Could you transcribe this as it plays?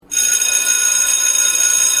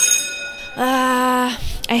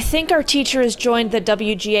I think our teacher has joined the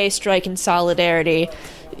WGA strike in solidarity.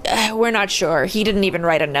 We're not sure. He didn't even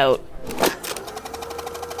write a note.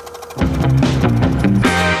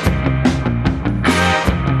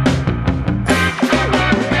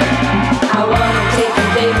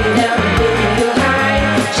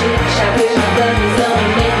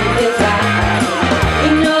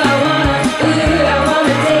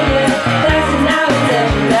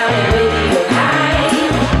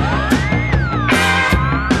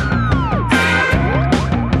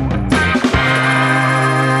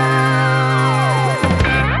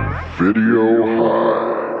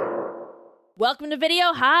 Welcome to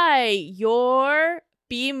Video High, your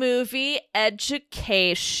B-movie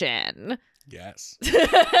education. Yes. You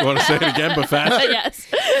want to say it again, but fast? Yes.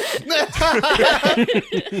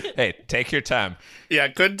 Hey, take your time. Yeah,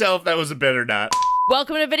 couldn't tell if that was a bit or not.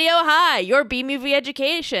 Welcome to Video High, your B-movie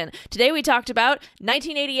education. Today we talked about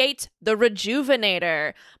 1988's The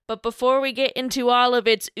Rejuvenator. But before we get into all of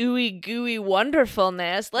its ooey gooey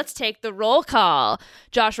wonderfulness, let's take the roll call.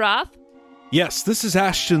 Josh Roth? Yes, this is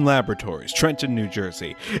Ashton Laboratories, Trenton, New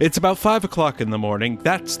Jersey. It's about 5 o'clock in the morning.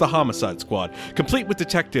 That's the Homicide Squad, complete with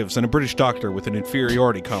detectives and a British doctor with an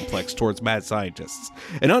inferiority complex towards mad scientists.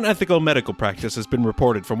 An unethical medical practice has been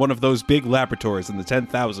reported from one of those big laboratories in the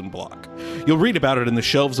 10,000 block. You'll read about it in the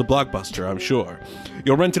shelves of Blockbuster, I'm sure.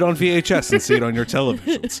 You'll rent it on VHS and see it on your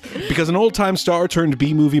televisions, because an old-time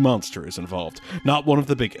star-turned-B-movie monster is involved, not one of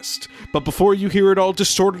the biggest. But before you hear it all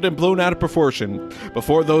distorted and blown out of proportion,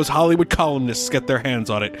 before those Hollywood columnists get their hands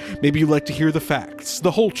on it, maybe you'd like to hear the facts, the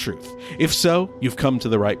whole truth. If so, you've come to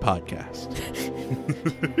the right podcast.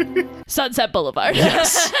 Sunset Boulevard.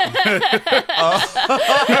 Yes. Yeah,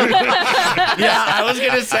 I was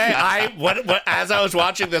gonna say, as I was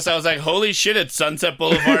watching this, I was like, "Holy shit! It's Sunset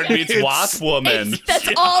Boulevard meets Wasp Woman." That's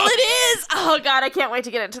all it is. Oh god, I can't wait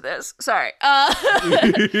to get into this. Sorry,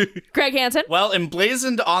 Greg Hansen. Well,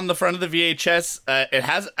 emblazoned on the front of the VHS, it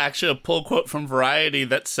has actually a pull quote from Variety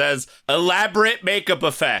that says, "Elaborate makeup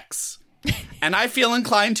effects," and I feel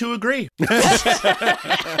inclined to agree.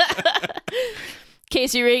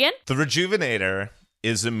 Casey Regan. The Rejuvenator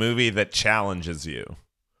is a movie that challenges you,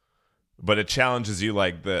 but it challenges you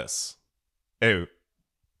like this. Hey,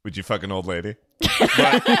 would you fuck an old lady?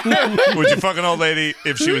 Would you fuck an old lady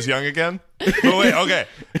if she was young again? But wait, okay.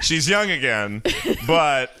 She's young again,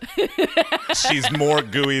 but she's more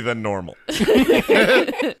gooey than normal.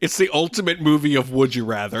 It's the ultimate movie of Would You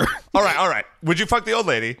Rather. All right. Would you fuck the old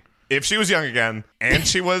lady if she was young again, and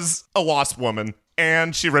she was a wasp woman,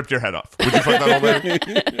 and she ripped your head off? Would you fuck that old lady?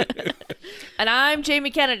 And I'm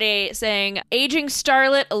Jamie Kennedy saying, aging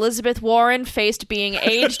starlet Elizabeth Warren faced being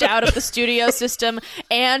aged out of the studio system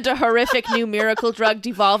and a horrific new miracle drug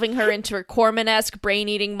devolving her into a Corman-esque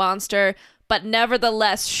brain-eating monster, but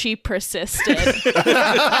nevertheless, she persisted.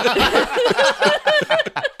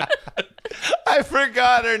 I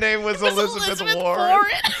forgot her name was Elizabeth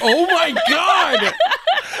Warren. Oh my god!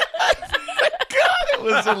 It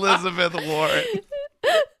was Elizabeth Warren.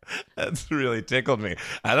 That's really tickled me.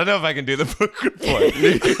 I don't know if I can do the book report.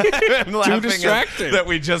 I'm laughing distracted that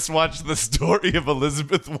we just watched the story of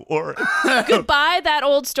Elizabeth Warren. Goodbye, that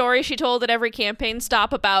old story she told at every campaign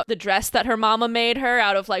stop about the dress that her mama made her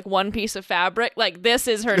out of like one piece of fabric. Like, this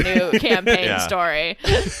is her new campaign story.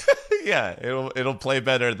 Yeah, it'll play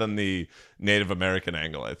better than the Native American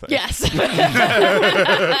angle, I think. Yes.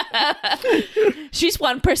 She's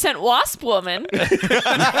 1% wasp woman.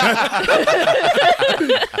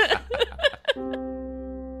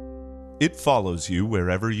 It follows you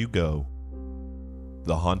wherever you go.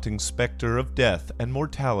 The haunting specter of death and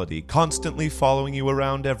mortality constantly following you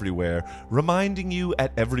around everywhere, reminding you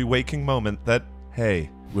at every waking moment that, hey,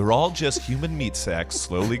 we're all just human meat sacks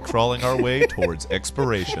slowly crawling our way towards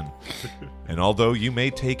expiration. And although you may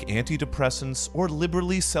take antidepressants or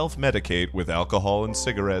liberally self-medicate with alcohol and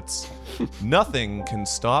cigarettes, nothing can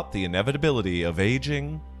stop the inevitability of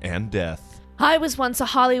aging and death. I was once a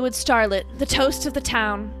Hollywood starlet, the toast of the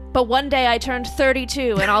town. But one day I turned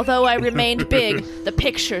 32, and although I remained big, the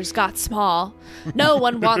pictures got small. No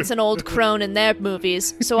one wants an old crone in their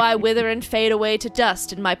movies, so I wither and fade away to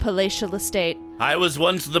dust in my palatial estate. I was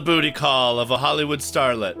once the booty call of a Hollywood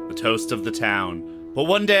starlet, the toast of the town. But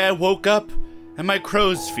one day I woke up, and my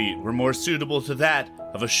crow's feet were more suitable to that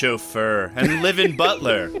of a chauffeur and live-in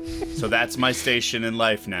butler. So that's my station in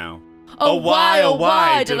life now. Oh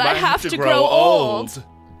why did I have to grow old?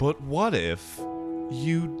 But what if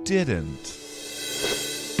you didn't?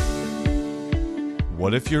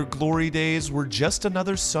 What if your glory days were just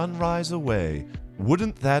another sunrise away?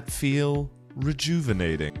 Wouldn't that feel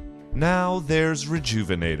rejuvenating? Now there's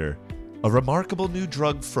Rejuvenator, a remarkable new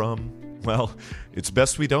drug from Well, it's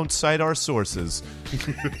best we don't cite our sources.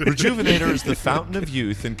 Rejuvenator is the fountain of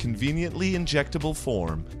youth in conveniently injectable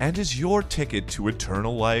form and is your ticket to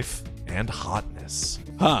eternal life and hotness.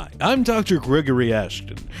 Hi, I'm Dr. Gregory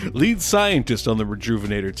Ashton, lead scientist on the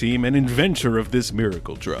Rejuvenator team and inventor of this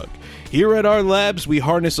miracle drug. Here at our labs, we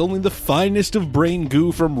harness only the finest of brain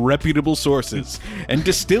goo from reputable sources and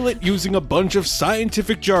distill it using a bunch of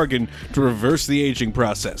scientific jargon to reverse the aging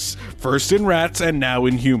process, first in rats and now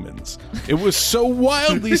in humans. It was so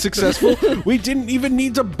wildly successful, we didn't even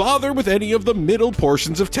need to bother with any of the middle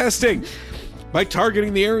portions of testing. By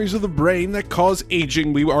targeting the areas of the brain that cause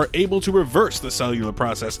aging, we are able to reverse the cellular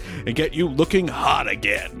process and get you looking hot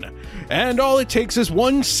again. And all it takes is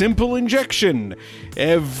one simple injection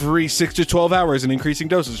every 6 to 12 hours in increasing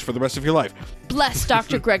dosage for the rest of your life. Bless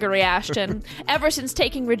Dr. Gregory Ashton. Ever since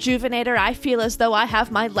taking Rejuvenator, I feel as though I have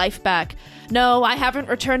my life back. No, I haven't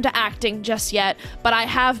returned to acting just yet, but I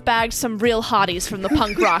have bagged some real hotties from the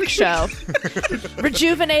punk rock show.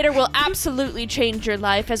 Rejuvenator will absolutely change your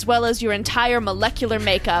life as well as your entire molecular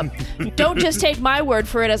makeup. Don't just take my word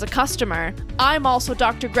for it as a customer. I'm also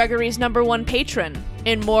Dr. Gregory's #1 patron.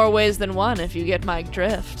 In more ways than one, if you get my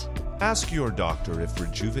drift. Ask your doctor if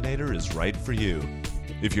Rejuvenator is right for you.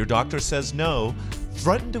 If your doctor says no,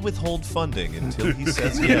 threaten to withhold funding until he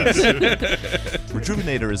says yes.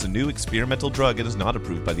 Rejuvenator is a new experimental drug and is not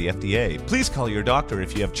approved by the FDA. Please call your doctor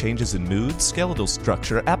if you have changes in mood, skeletal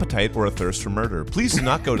structure, appetite, or a thirst for murder. Please do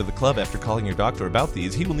not go to the club after calling your doctor about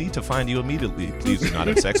these. He will need to find you immediately. Please do not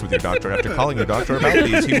have sex with your doctor after calling your doctor about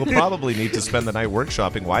these. He will probably need to spend the night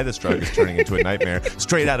workshopping why this drug is turning into a nightmare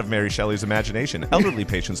straight out of Mary Shelley's imagination. Elderly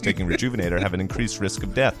patients taking Rejuvenator have an increased risk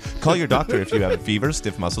of death. Call your doctor if you have a fever,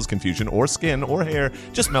 stiff muscles, confusion, or skin or hair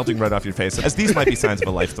just melting right off your face, as these might be signs of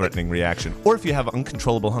a life-threatening reaction. Or if you have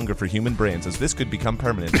uncontrollable hunger for human brains, as this could become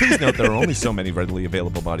permanent. Please note there are only so many readily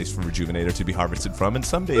available bodies for Rejuvenator to be harvested from, and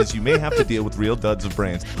some days you may have to deal with real duds of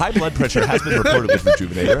brains. High blood pressure has been reported with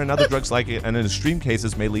Rejuvenator, and other drugs like it, and in extreme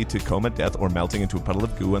cases may lead to coma, death, or melting into a puddle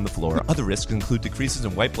of goo on the floor. Other risks include decreases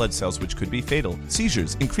in white blood cells, which could be fatal,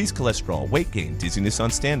 seizures, increased cholesterol, weight gain, dizziness on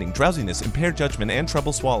standing, drowsiness, impaired judgment, and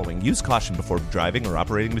trouble swallowing. Use caution before driving or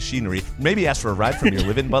operating machinery. Maybe ask for a ride from your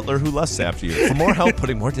live-in butler who lusts after you. For more help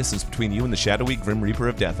putting more distance between you and the shadowy Grim Reaper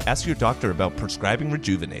of Death, ask your doctor about prescribing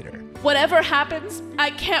Rejuvenator. Whatever happens, I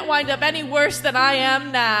can't wind up any worse than I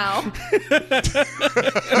am now.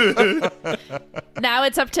 Now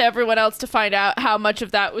it's up to everyone else to find out how much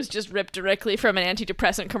of that was just ripped directly from an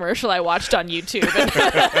antidepressant commercial I watched on YouTube.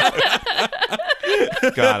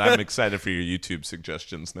 God, I'm excited for your YouTube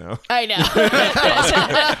suggestions now. I know.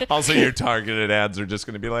 Also, your targeted ads are just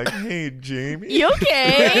going to be like, hey, Jamie. You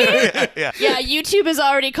okay? Yeah. Yeah, YouTube has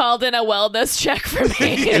already called in a wellness check for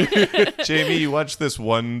me. Jamie, you watched this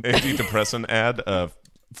one antidepressant ad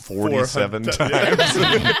 47 times.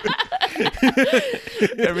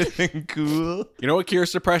 Everything cool. You know what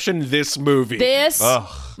cures depression? This movie. This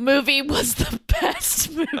movie was the best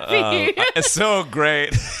movie. It's so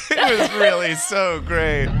great. It was really so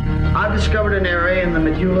great. I've discovered an area in the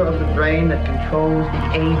medulla of the brain that controls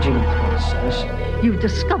the aging process. You've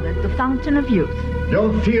discovered the fountain of youth.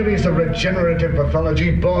 Your theories of regenerative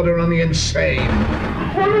pathology border on the insane.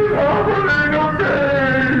 What is happening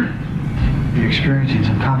to me? You're experiencing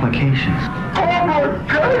some complications.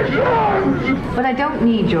 Complications! But I don't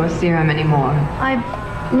need your serum anymore. I've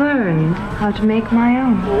learned how to make my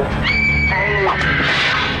own.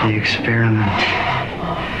 The experiment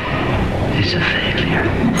is a failure.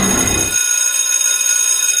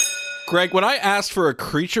 Greg, when I asked for a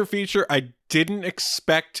creature feature, I didn't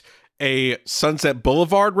expect a Sunset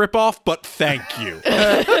Boulevard ripoff, but thank you.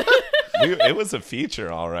 It was a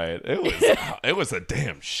feature, all right. It was a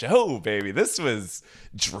damn show, baby. This was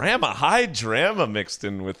high drama mixed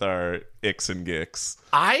in with our icks and gicks.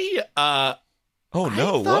 I thought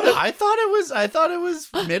it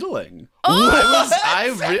was middling. I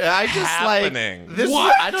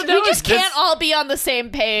don't know. We just can't all be on the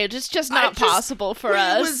same page. It's just not possible for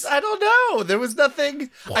us. I don't know. There was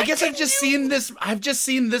nothing. I guess I've just seen this. I've just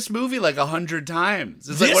seen this movie like 100 times.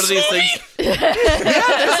 It's like one of these things. Yeah,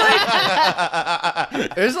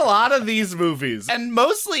 there's a lot of these movies, and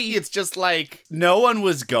mostly it's just like no one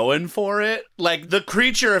was going for it. Like the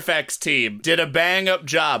creature effects team did a bang up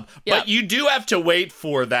job, but you do have to wait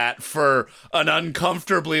for that for an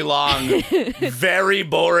uncomfortably long, very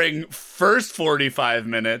boring first 45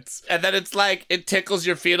 minutes, and then it's like it tickles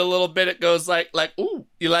your feet a little bit. It goes like ooh,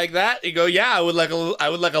 You like that? You go, yeah, I would like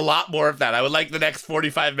a lot more of that. I would like the next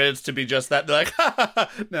 45 minutes to be just that. They're like,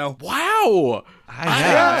 no. Wow.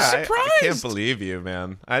 I'm surprised. I can't believe you,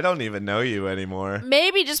 man. I don't even know you anymore.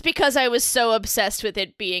 Maybe just because I was so obsessed with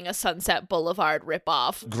it being a Sunset Boulevard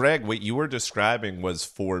ripoff. Greg, what you were describing was,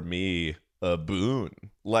 for me, a boon.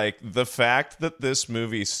 Like, the fact that this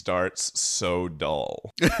movie starts so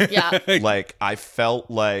dull. Yeah. Like, I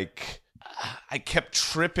felt like I kept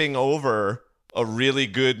tripping over a really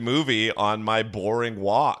good movie on my boring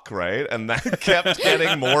walk, right? And that kept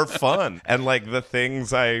getting more fun. And like the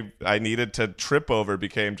things I needed to trip over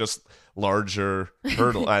became just larger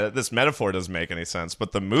hurdle. This metaphor doesn't make any sense,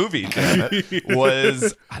 but the movie, damn it,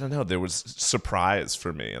 was, I don't know, there was surprise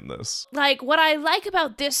for me in this. Like, what I like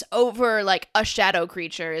about this over, like, a Shadow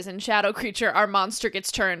Creature is in Shadow Creature, our monster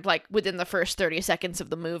gets turned, like, within the first 30 seconds of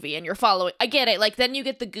the movie, and you're following. I get it. Like, then you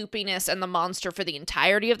get the goopiness and the monster for the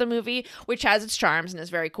entirety of the movie, which has its charms and is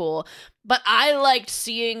very cool. But I liked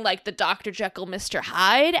seeing, like, the Dr. Jekyll, Mr.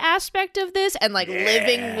 Hyde aspect of this and, like,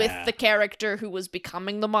 living with the character who was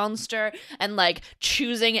becoming the monster and, like,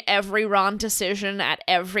 choosing every wrong decision at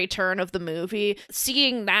every turn of the movie.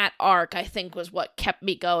 Seeing that arc, I think, was what kept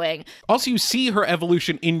me going. Also, you see her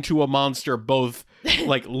evolution into a monster, both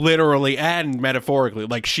like literally and metaphorically.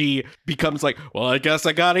 Like, she becomes like, well, I guess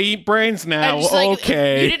I gotta eat brains now.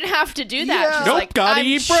 Okay. Like, you didn't have to do that. Yeah. She's Nope, like, gotta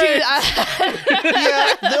eat brains.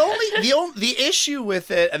 Yeah, the issue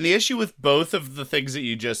with it, and the issue with both of the things that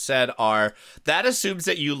you just said, are that assumes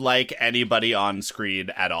that you like anybody on screen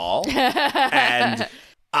at all. And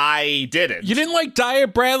I didn't. You didn't like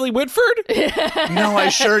Diet Bradley Whitford? No, I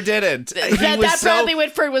sure didn't. That Bradley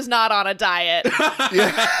Whitford was not on a diet.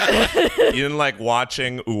 You didn't like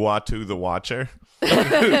watching Uatu the Watcher?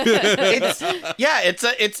 It's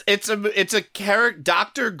a character,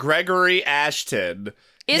 Dr. Gregory Ashton.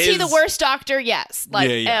 Is he the worst doctor? Yes. Like,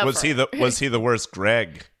 yeah. ever. Was he the worst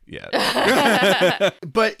Greg yet?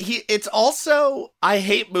 But it's also, I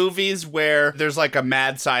hate movies where there's like a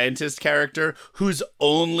mad scientist character whose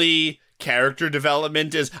only character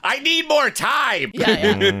development is, I need more time.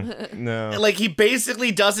 Yeah. No. Like, he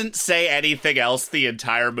basically doesn't say anything else the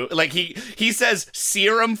entire movie. Like, he says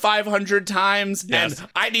serum 500 times and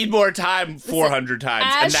I need more time 400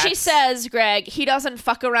 times. As she says, Greg, he doesn't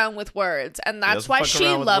fuck around with words, and that's why she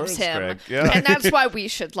loves him. Yeah. And that's why we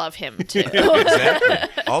should love him too.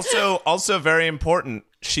 Exactly. Also very important,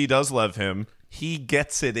 she does love him. He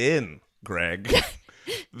gets it in, Greg.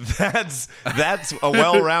 That's a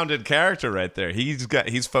well-rounded character right there.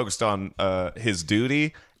 He's focused on his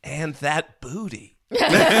duty and that booty.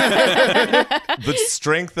 The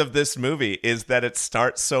strength of this movie is that it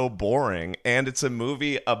starts so boring, and it's a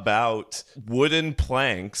movie about wooden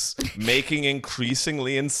planks making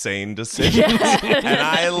increasingly insane decisions. And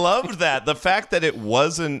I loved that. The fact that it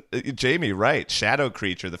wasn't, Jamie, right, Shadow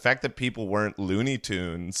Creature, the fact that people weren't Looney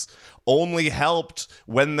Tunes only helped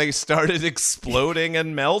when they started exploding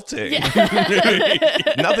and melting.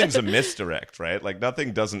 Nothing's a misdirect, right? Like,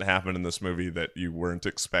 nothing doesn't happen in this movie that you weren't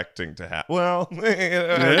expecting to happen. Well,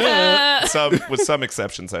 with some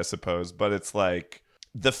exceptions, I suppose, but it's like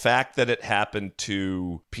the fact that it happened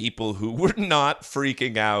to people who were not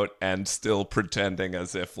freaking out and still pretending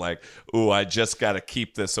as if like, ooh, I just got to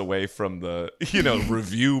keep this away from the,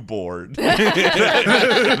 review board.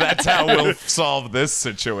 That's how we'll solve this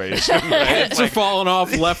situation. Right? Heads are falling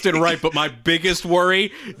off left and right, but my biggest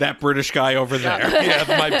worry, that British guy over there. Yeah,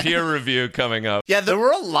 my peer review coming up. Yeah, there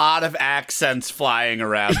were a lot of accents flying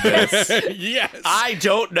around this. Yes. I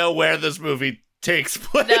don't know where this movie takes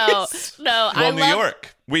place. No. Well, New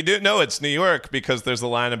York. We do know it's New York because there's a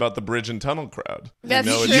line about the bridge and tunnel crowd. That's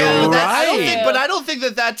true. You're right. I don't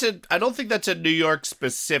think that's a New York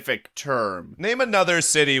specific term. Name another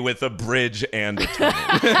city with a bridge and a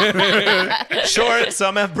tunnel. Sure,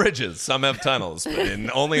 some have bridges, some have tunnels,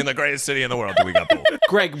 but only in the greatest city in the world do we got both.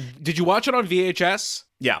 Greg, did you watch it on VHS?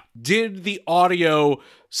 Yeah. Did the audio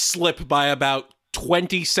slip by about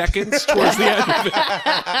 20 seconds towards the end of it?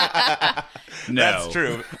 No. That's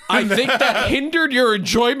true. I think that hindered your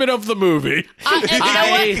enjoyment of the movie. And you know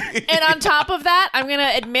what? And on top of that, I'm going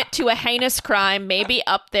to admit to a heinous crime, maybe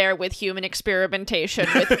up there with human experimentation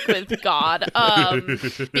with God.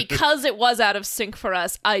 Because it was out of sync for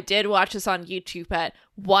us, I did watch this on YouTube at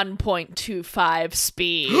 1.25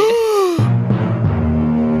 speed.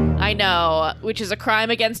 I know, which is a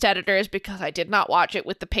crime against editors because I did not watch it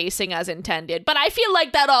with the pacing as intended. But I feel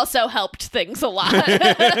like that also helped things a lot.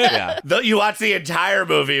 Yeah. You watched the entire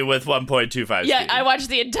movie with 1.25 speed. Yeah, I watched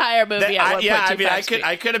the entire movie at 1.25 speed.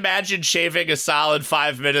 I could imagine shaving a solid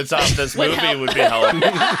 5 minutes off this movie would be helpful.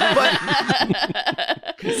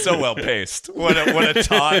 So well paced. What a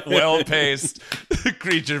taut, well paced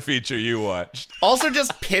creature feature you watched. Also,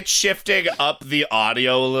 just pitch shifting up the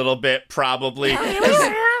audio a little bit, probably,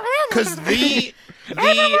 because the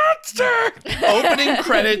opening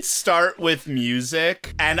credits start with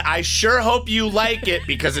music, and I sure hope you like it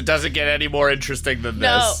because it doesn't get any more interesting than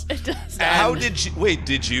this. No, it doesn't. How did you... Wait,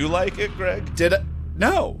 did you like it, Greg?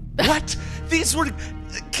 No. What? These were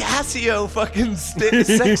Casio fucking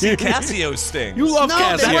sexy Casio stings. You love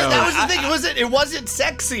Casio. That was the thing. It wasn't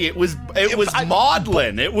sexy. It was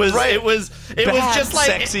maudlin. It was just like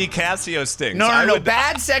sexy Casio stings. No.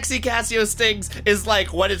 Bad sexy Casio stings is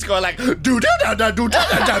like when it's going like do da da do da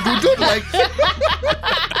da do do like.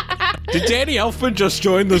 Did Danny Elfman just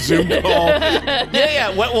join the Zoom call? Yeah.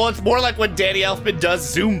 Well, it's more like when Danny Elfman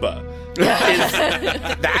does Zumba.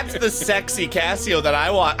 That's the sexy Casio that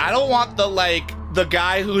I want. I don't want the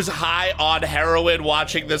guy who's high on heroin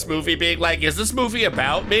watching this movie being like, is this movie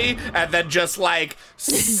about me? And then just like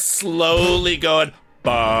slowly going,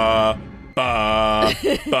 ba, ba,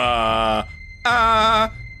 ba,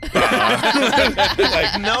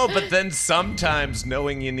 Like, no, but then sometimes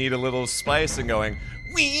knowing you need a little spice and going,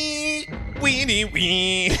 wee, weenie,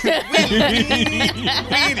 wee,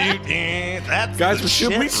 that's guys,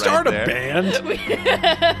 should we start a band?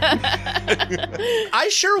 I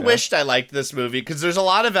sure wished I liked this movie because there's a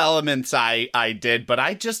lot of elements I did, but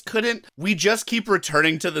I just couldn't. We just keep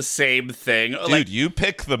returning to the same thing. Dude, you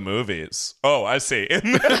pick the movies. Oh, I see.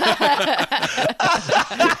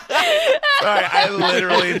 Sorry, I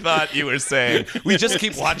literally thought you were saying we just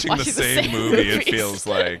keep watching the same movie, movies. It feels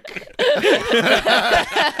like.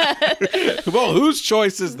 Well, whose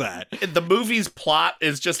choice is that? The movie's plot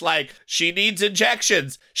is just like, she needs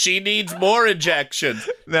injections. She needs more injections.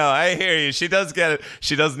 No, I hear you. She does get it.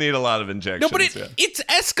 She does need a lot of injections. No, but it's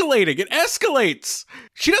escalating. It escalates.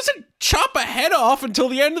 She doesn't chop a head off until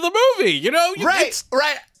the end of the movie, you know? Right.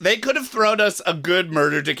 They could have thrown us a good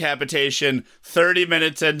murder decapitation 30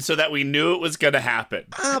 minutes in so that we knew it was going to happen.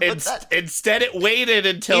 Instead, it waited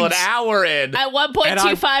until an hour in. At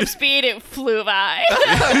 1.25 speed, it flew by.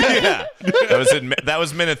 Yeah. That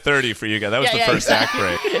was minute 30 for you guys. That was the first act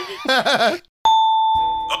break.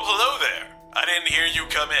 Oh, hello there. I didn't hear you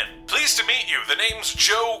come in. Pleased to meet you. The name's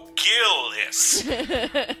Joe Gillis.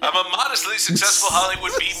 I'm a modestly successful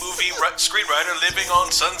Hollywood B-movie screenwriter living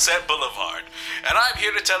on Sunset Boulevard, and I'm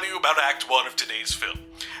here to tell you about Act 1 of today's film.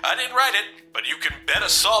 I didn't write it, but you can bet a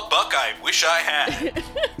sawbuck I wish I had.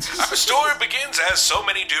 Our story begins, as so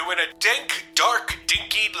many do, in a dank, dark,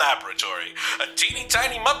 dinky laboratory. A teeny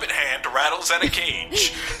tiny Muppet hand rattles at a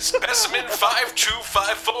cage. Specimen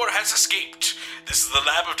 5254 has escaped. This is the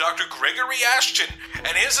lab of Dr. Gregory Ashton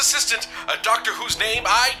and his assistant, a doctor whose name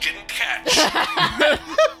I didn't catch.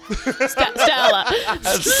 Stella.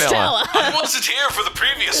 I wasn't here for the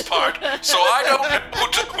previous part, so I don't know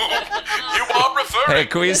to whom you are referring. Hey,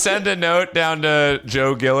 can we send a note down to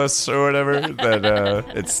Joe Gillis or whatever that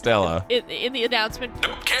it's Stella? In the announcement.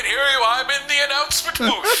 Nope, can't hear you. I'm in the announcement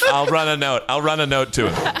booth. I'll run a note to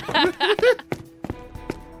him.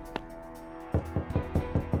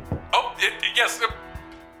 Oh, yes.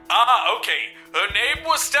 Okay. Her name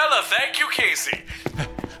was Stella. Thank you, Casey.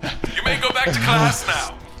 You may go back to class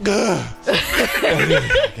now.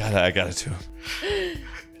 I got it to him.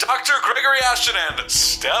 Dr. Gregory Ashton and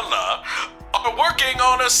Stella are working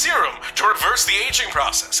on a serum to reverse the aging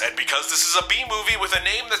process, and because this is a B-movie with a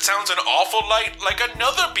name that sounds an awful lot like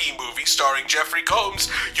another B-movie starring Jeffrey Combs,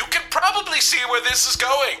 you can probably see where this is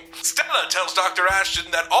going. Stella tells Dr.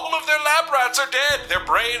 Ashton that all of their lab rats are dead. Their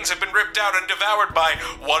brains have been ripped out and devoured by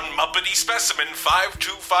one Muppety specimen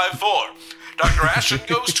 5254. Dr. Ashton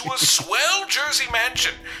goes to a swell Jersey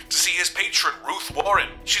mansion to see his patron, Ruth Warren.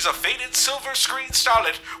 She's a faded silver screen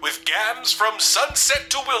starlet with gams from Sunset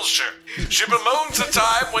to Wilshire. She bemoans a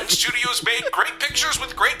time when studios made great pictures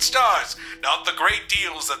with great stars, not the great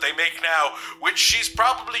deals that they make now, which she's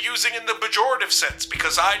probably using in the pejorative sense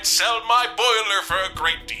because I'd sell my boiler for a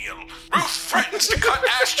great deal. Ruth threatens to cut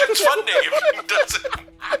Ashton's funding if he doesn't.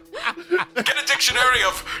 Get a dictionary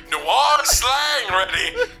of noir slang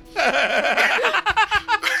ready.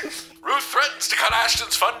 Ruth threatens to cut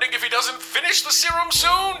Ashton's funding if he doesn't finish the serum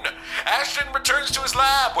soon. Ashton returns to his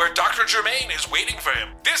lab where Dr. Germain is waiting for him.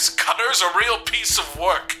 This cutter's a real piece of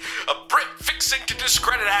work. A Brit fixing to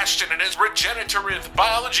discredit Ashton and his regenerative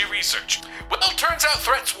biology research. Well, turns out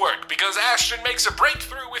threats work because Ashton makes a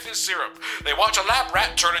breakthrough with his serum. They watch a lab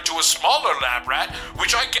rat turn into a smaller lab rat,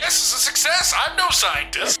 which I guess is a success. I'm no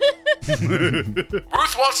scientist.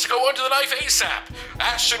 Ruth wants to go under the knife ASAP.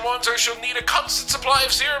 Ashton warns her she'll need a constant supply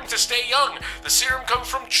of serum to stay young. The serum comes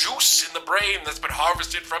from juice in the brain that's been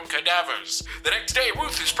harvested from cadavers. lovers. The next day,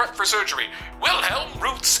 Ruth is prepped for surgery. Wilhelm,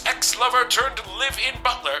 Ruth's ex-lover turned live-in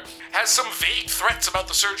butler, has some vague threats about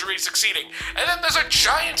the surgery succeeding. And then there's a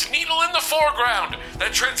giant needle in the foreground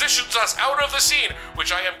that transitions us out of the scene,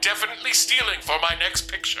 which I am definitely stealing for my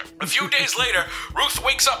next picture. A few days later, Ruth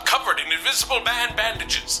wakes up covered in Invisible Man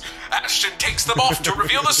bandages. Ashton takes them off to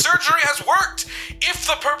reveal the surgery has worked. If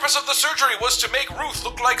the purpose of the surgery was to make Ruth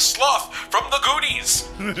look like Sloth from the Goonies.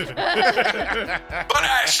 But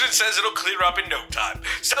Ashton says it'll clear up in no time.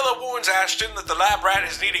 Stella warns Ashton that the lab rat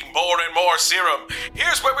is needing more and more serum.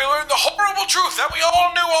 Here's where we learn the horrible truth that we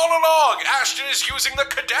all knew all along. Ashton is using the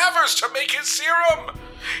cadavers to make his serum.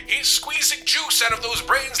 He's squeezing juice out of those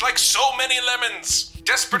brains like so many lemons.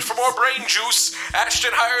 Desperate for more brain juice, Ashton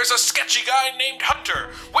hires a sketchy guy named Hunter,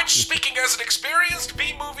 which, speaking as an experienced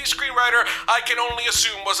B-movie screenwriter, I can only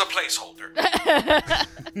assume was a placeholder.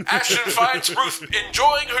 Ashton finds Ruth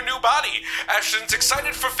enjoying her new body. Ashton's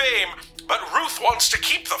excited for fame, but Ruth wants to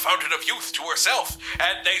keep the fountain of youth to herself,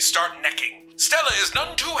 and they start necking. Stella is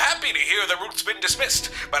none too happy to hear that Ruth's been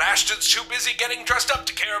dismissed, but Ashton's too busy getting dressed up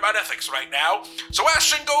to care about ethics right now. So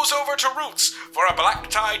Ashton goes over to Ruth's for a black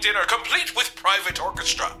tie dinner complete with private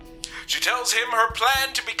orchestra. She tells him her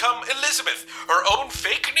plan to become Elizabeth, her own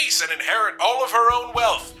fake niece, and inherit all of her own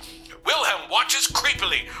wealth. Wilhelm watches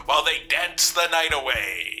creepily while they dance the night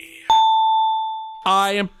away.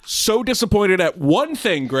 I am so disappointed at one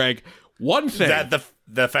thing, Greg. One thing.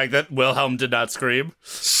 The fact that Wilhelm did not scream.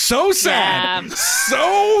 So sad. Yeah.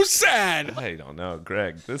 So sad. I don't know,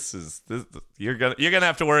 Greg. This you're gonna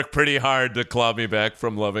have to work pretty hard to claw me back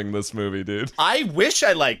from loving this movie, dude. I wish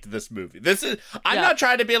I liked this movie. I'm not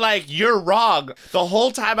trying to be like, you're wrong. The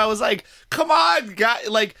whole time I was like, come on, guy.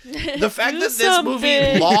 Like, the fact that this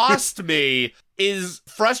movie lost me is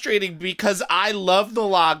frustrating because I love the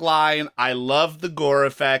log line. I love the gore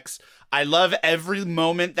effects. I love every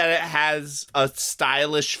moment that it has a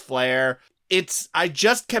stylish flair. I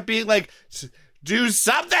just kept being like, do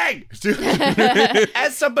something!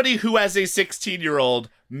 As somebody who, as a 16-year-old,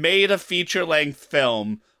 made a feature-length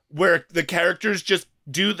film where the characters just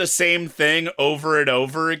do the same thing over and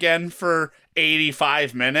over again for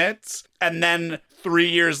 85 minutes, and then 3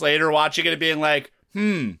 years later watching it and being like,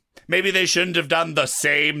 maybe they shouldn't have done the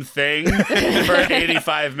same thing for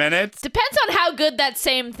 85 minutes. Depends on how good that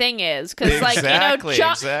same thing is. Because, exactly.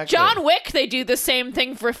 John Wick, they do the same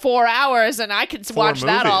thing for 4 hours, and I could watch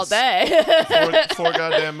that all day. four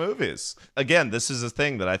goddamn movies. Again, this is a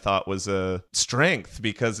thing that I thought was a strength,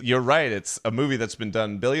 because you're right, it's a movie that's been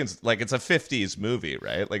done billions. Like, it's a 50s movie,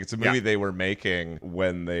 right? Like, it's a movie they were making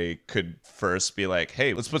when they could first be like,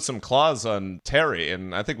 hey, let's put some claws on Terry,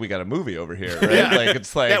 and I think we got a movie over here, right? Like,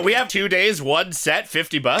 it's like... Yeah, we have 2 days, one set,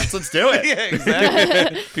 $50. Let's do it. Yeah,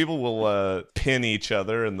 exactly. People will pin each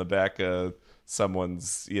other in the back of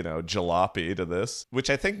someone's, jalopy to this,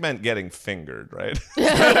 which I think meant getting fingered, right?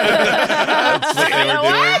 That's what they were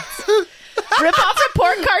doing. Rip off a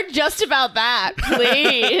report card just about that,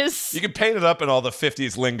 please. You can paint it up in all the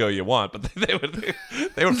 50s lingo you want, but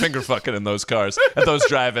they were finger fucking in those cars at those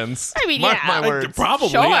drive-ins. I mean, Mark my words. Probably.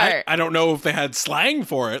 Sure. I don't know if they had slang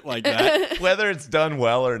for it like that. Whether it's done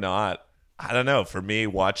well or not, I don't know. For me,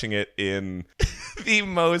 watching it in the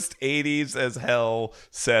most 80s as hell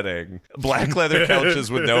setting, black leather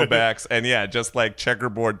couches with no backs, and just like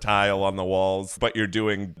checkerboard tile on the walls, but you're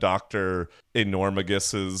doing Dr.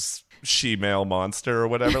 Enormogus's she-male monster or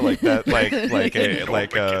whatever, like that, like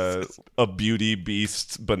a Beauty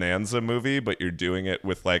Beast Bonanza movie, but you're doing it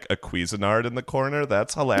with like a Cuisinart in the corner.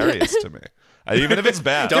 That's hilarious to me. Even if it's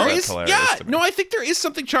bad, that's hilarious to me. No, I think there is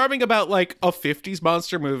something charming about like a 50s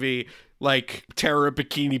monster movie like Terror at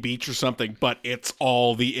Bikini Beach or something, but it's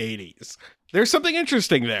all the 80s. There's something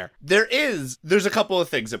interesting there. There's a couple of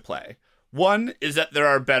things at play. One is that there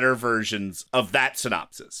are better versions of that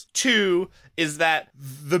synopsis. Two is that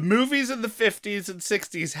the movies in the 50s and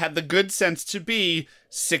 60s had the good sense to be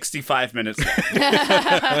 65 minutes long.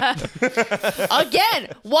 Again,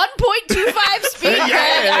 1.25 speed.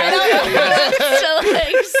 I don't know how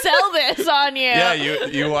to sell this on you. Yeah,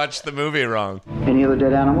 you watched the movie wrong. Any other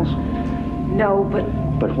dead animals? No,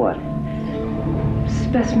 but But what?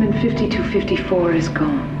 specimen 5254 is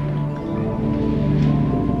gone.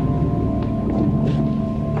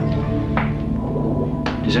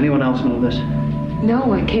 Does anyone else know this?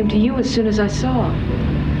 No, I came to you as soon as I saw.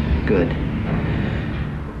 Good.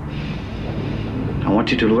 I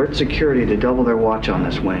want you to alert security to double their watch on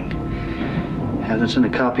this wing. Have them send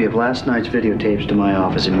a copy of last night's videotapes to my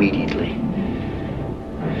office immediately.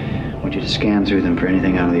 I want you to scan through them for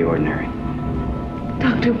anything out of the ordinary.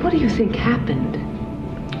 Doctor, what do you think happened?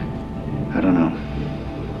 I don't know.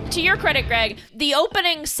 to your credit, Greg, the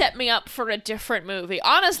opening set me up for a different movie.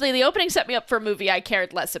 Honestly, the opening set me up for a movie I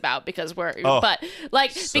cared less about because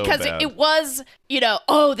it was,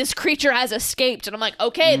 this creature has escaped. And I'm like,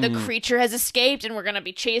 okay, the creature has escaped and we're going to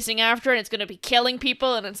be chasing after it and it's going to be killing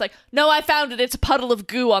people. And it's like, no, I found it. It's a puddle of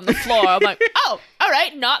goo on the floor. I'm like, oh, all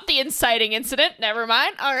right. Not the inciting incident. Never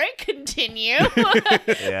mind. All right. Continue.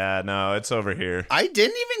 Yeah, no, it's over here. I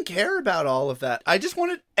didn't even care about all of that. I just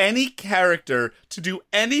wanted any character to do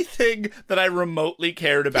anything that I remotely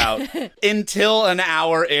cared about until an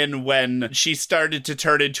hour in when she started to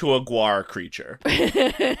turn into a guar creature.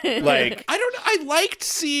 I liked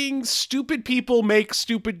seeing stupid people make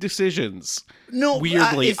stupid decisions. No,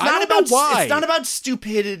 weirdly. It's not about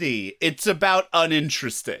stupidity. It's about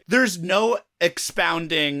uninteresting. There's no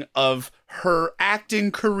expounding of her acting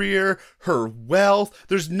career, her wealth.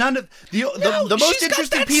 There's none of the most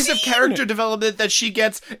interesting piece of character development that she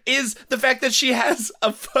gets is the fact that she has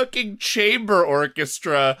a fucking chamber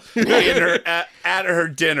orchestra in her at her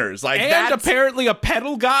dinners. And apparently a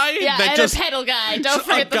pedal guy. Yeah, a pedal guy. Don't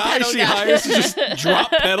forget the pedal guy. She hires to just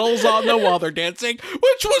drop pedals on them while they're dancing,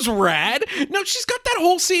 which was rad. No, she's got that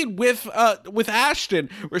whole scene with Ashton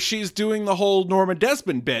where she's doing the whole Norma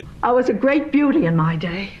Desmond bit. I was a great beauty in my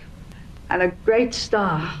day. And a great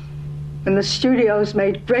star. And the studios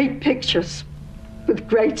made great pictures with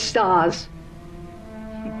great stars.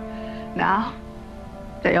 Now,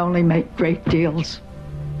 they only make great deals.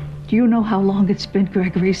 Do you know how long it's been,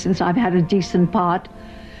 Gregory, since I've had a decent part?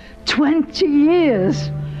 20 years.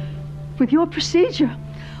 With your procedure,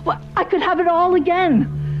 well, I could have it all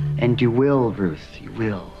again. And you will, Ruth, you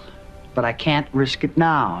will. But I can't risk it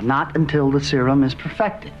now, not until the serum is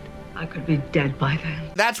perfected. I could be dead by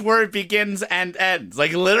then. That's where it begins and ends.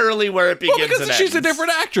 Like, literally where it begins and ends. Because she's a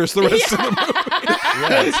different actress the rest of the movie.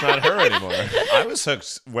 Yeah, it's not her anymore. I was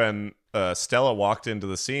hooked when Stella walked into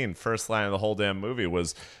the scene. First line of the whole damn movie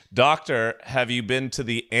was, "Doctor, have you been to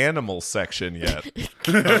the animal section yet?"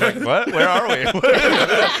 I was like, what? Where are we?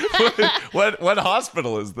 What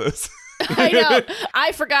hospital is this? I know.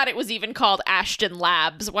 I forgot it was even called Ashton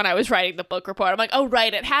Labs when I was writing the book report. I'm like, oh,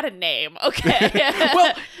 right, it had a name. Okay.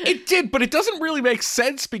 Well, it did, but it doesn't really make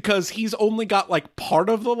sense because he's only got like part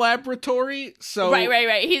of the laboratory. So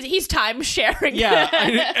Right. He's time sharing. Yeah.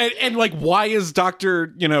 and like, why is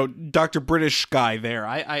Dr. British guy there?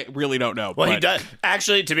 I really don't know. Well, he does.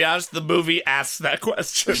 Actually, to be honest, the movie asks that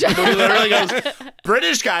question. The movie literally goes,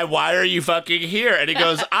 "British guy, why are you fucking here?" And he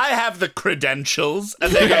goes, "I have the credentials."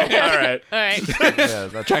 And they go, all right. Yeah,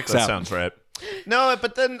 that sounds right. No,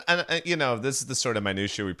 but then, this is the sort of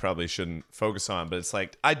minutia we probably shouldn't focus on, but it's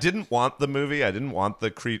like, I didn't want the movie. I didn't want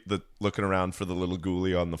the looking around for the little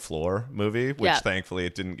ghoulie on the floor movie, which thankfully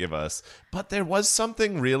it didn't give us. But there was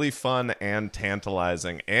something really fun and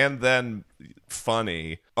tantalizing and then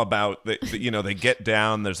funny about, they get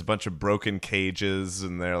down, there's a bunch of broken cages,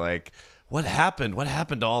 and they're like, what happened? What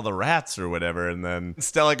happened to all the rats or whatever? And then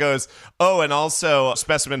Stella goes, oh, and also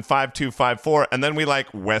specimen 5254. And then we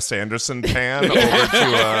Wes Anderson pan over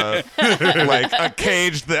to a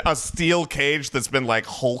cage, a steel cage that's been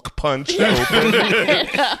Hulk punched open.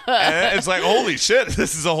 And it's like, holy shit,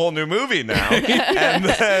 this is a whole new movie now.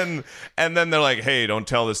 And then they're like, hey, don't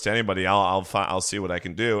tell this to anybody. I'll see what I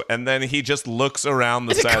can do. And then he just looks around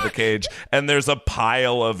the side of the cage and there's a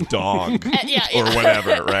pile of dog or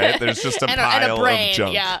whatever, right? There's just a pile of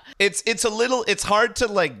junk. Yeah. It's hard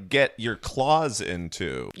to get your claws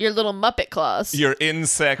into. Your little Muppet claws. Your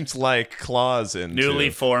insect-like claws into.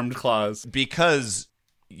 Newly formed claws. Because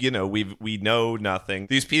we know nothing.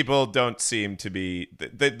 These people don't seem to be,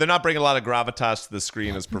 they're not bringing a lot of gravitas to the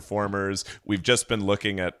screen as performers. We've just been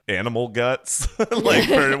looking at animal guts,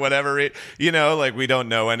 for whatever reason, we don't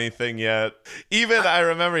know anything yet. Even I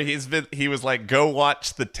remember he was like, go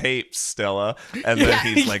watch the tapes, Stella. And then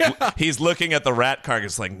he's looking at the rat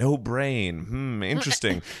carcass, no brain.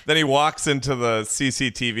 Interesting. Then he walks into the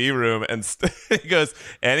CCTV room and he goes,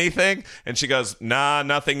 anything? And she goes, nah,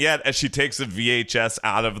 nothing yet. As she takes a VHS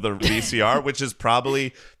out of the VCR, which is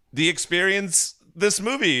probably the experience this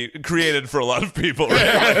movie created for a lot of people.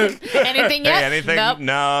 Right? Anything yet? Hey, anything? Nope.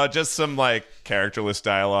 No, just some characterless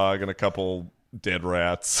dialogue and a couple dead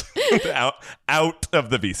rats out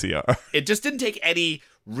of the VCR. It just didn't take any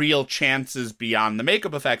real chances beyond the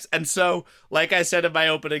makeup effects. And so, like I said in my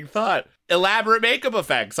opening thought, elaborate makeup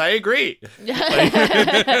effects. I agree.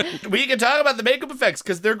 Like, we can talk about the makeup effects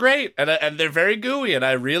because they're great and they're very gooey, and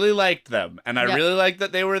I really liked them. And I really liked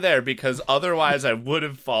that they were there because otherwise I would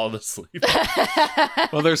have fallen asleep.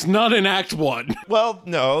 Well, there's none in Act 1. Well,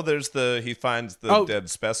 no, he finds the dead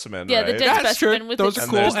specimen, yeah, right? the dead That's specimen true. with Those its are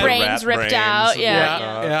cool. brains ripped out.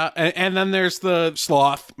 Yeah. And then there's the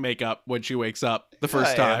sloth makeup when she wakes up the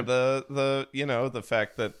first time. The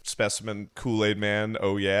fact that specimen Kool-Aid Man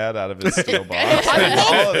out of his steel box.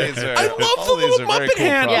 All of these are, I love the little Muppet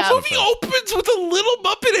hand. Cool The movie opens with a little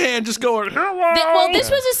Muppet hand just going, hello. This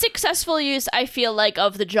was a successful use, I feel like,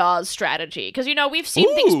 of the Jaws strategy. Because, we've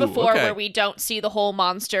seen things before where we don't see the whole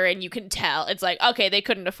monster and you can tell. It's like, okay, they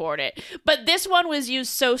couldn't afford it. But this one was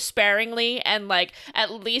used so sparingly and, like,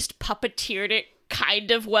 at least puppeteered it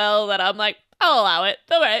kind of well that I'm like, I'll allow it.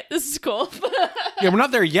 All right, this is cool. Yeah, we're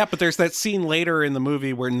not there yet, but there's that scene later in the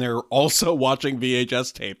movie when they're also watching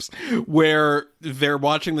VHS tapes where they're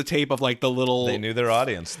watching the tape of, like, the little... They knew their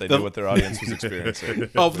audience. They knew what their audience was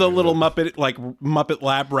experiencing. Of the little Muppet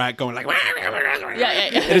lab rat going like... Yeah.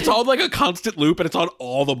 And it's all like a constant loop, and it's on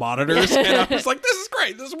all the monitors. And I was like, this is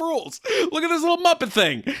great. This rules. Look at this little Muppet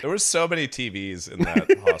thing. There were so many TVs in that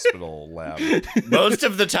hospital lab. Most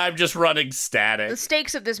of the time just running static. The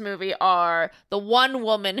stakes of this movie are the one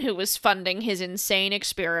woman who was funding his insane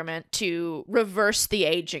experiment to reverse the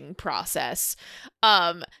aging process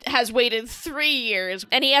has waited 3 years,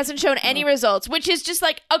 and he hasn't shown any results, which is just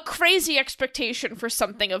like a crazy expectation for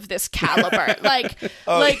something of this caliber.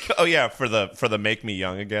 For the Make Me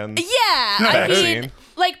Young Again. Yeah, I vaccine. mean,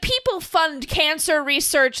 like, people fund cancer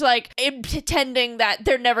research, like, pretending that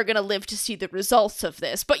they're never going to live to see the results of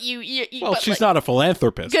this. But she's not a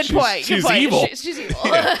philanthropist. Good point. She's evil. She's evil.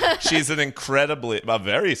 Yeah. She's a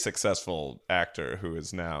very successful actor who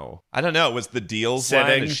is now, I don't know, was the deals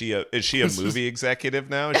line? Is she a movie executive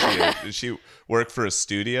now? Does she work for a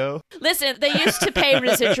studio? Listen, they used to pay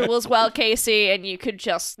residuals well, Casey, and you could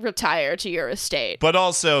just retire to your estate. But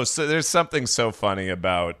also, so there's something so funny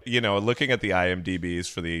about, looking at the IMDb's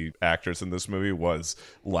for the actors in this movie was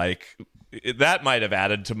like, that might have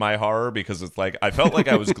added to my horror because it's like, I felt like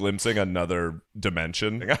I was glimpsing another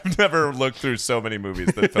dimension. I've never looked through so many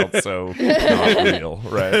movies that felt so not real,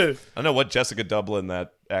 right? I don't know what Jessica Dublin,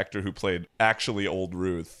 that actor who played actually old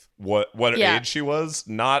Ruth, what age she was.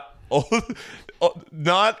 Not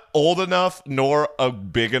old enough nor a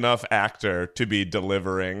big enough actor to be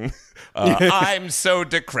delivering I'm so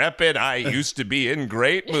decrepit, I used to be in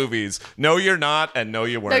great movies. No, you're not, and no,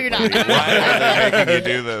 you weren't. No, you're not. Why are they making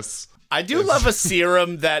you do this? I do love a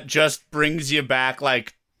serum that just brings you back,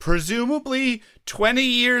 like, presumably 20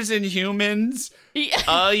 years in humans,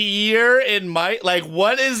 a year in mice. Like,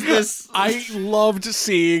 what is this? I loved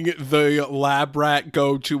seeing the lab rat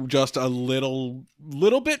go to just a little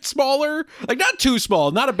bit smaller. Like, not too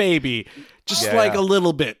small, not a baby, just like a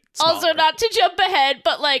little bit smaller. Also, not to jump ahead,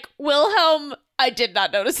 but, like, Wilhelm, I did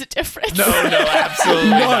not notice a difference. No, absolutely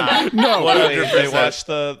not. No. They washed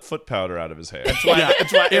the foot powder out of his hair.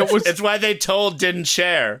 It's why they told didn't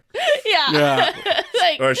share. Yeah.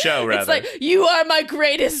 Like, or show, rather. It's like, you are my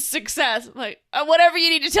greatest success. I'm like, whatever you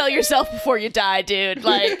need to tell yourself before you die, dude.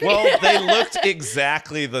 Like, well, they looked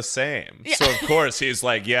exactly the same. Yeah. So, of course, he's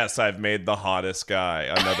like, yes, I've made the hottest guy.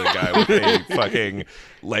 Another guy with a fucking,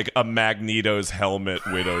 like, a Magneto's helmet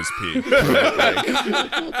widow's peak. Like,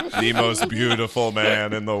 the most beautiful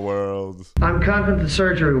man in the world. I'm confident the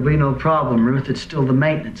surgery will be no problem, Ruth. It's still the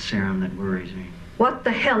maintenance serum that worries me. What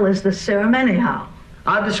the hell is the serum anyhow?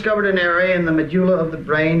 I've discovered an area in the medulla of the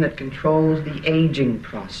brain that controls the aging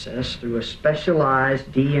process through a specialized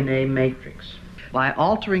DNA matrix. By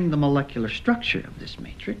altering the molecular structure of this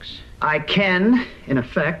matrix, I can, in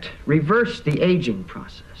effect, reverse the aging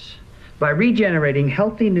process by regenerating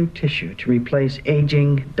healthy new tissue to replace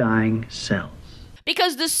aging, dying cells.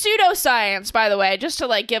 Because the pseudoscience, by the way, just to,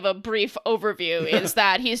 like, give a brief overview, is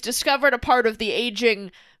that he's discovered a part of the aging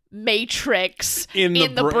matrix in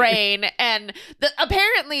the brain and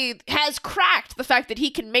apparently has cracked the fact that he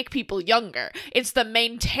can make people younger. It's the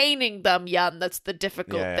maintaining them young that's the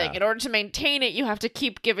difficult thing. In order to maintain it, you have to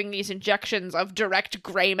keep giving these injections of direct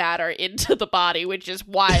gray matter into the body, which is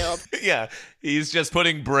wild. Yeah, he's just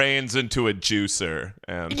putting brains into a juicer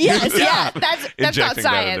and that's not injecting that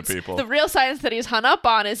science. into people. The real science that he's hung up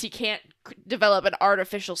on is he can't develop an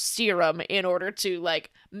artificial serum in order to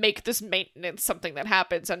like make this maintenance something that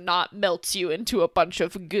happens and not melts you into a bunch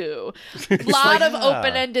of goo. A lot of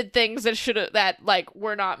open-ended things that like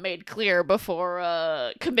were not made clear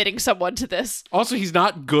before committing someone to this. Also, he's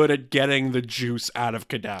not good at getting the juice out of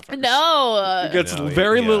cadavers. No. He gets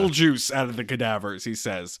very little juice out of the cadavers, he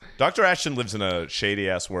says. Dr. Ashton lives in a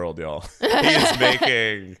shady-ass world, y'all. He is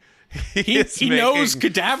making... He knows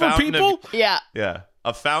cadaver people? Yeah. Yeah.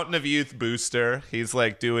 A Fountain of Youth booster. He's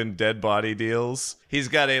like doing dead body deals. He's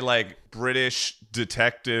got a like British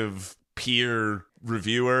detective peer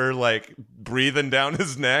reviewer like breathing down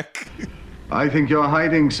his neck. I think you're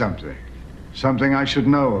hiding something. Something I should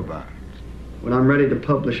know about. When I'm ready to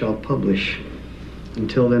publish, I'll publish.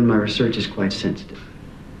 Until then, my research is quite sensitive.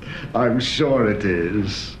 I'm sure it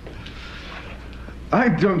is. I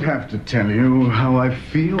don't have to tell you how I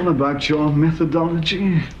feel about your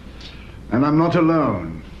methodology. And I'm not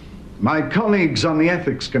alone. My colleagues on the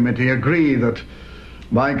ethics committee agree that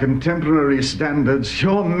by contemporary standards,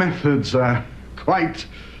 your methods are quite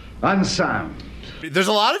unsound. There's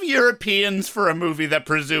a lot of Europeans for a movie that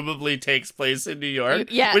presumably takes place in New York.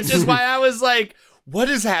 Yes. Which is why I was like, what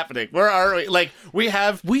is happening? Where are we? Like,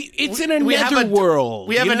 it's in another world.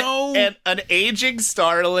 We have an aging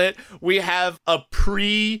starlet. We have a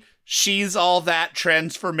she's all that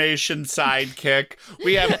transformation sidekick.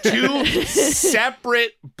 We have two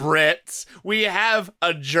separate Brits. We have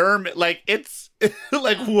a German. Like, it's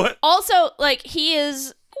like what? Also, like, he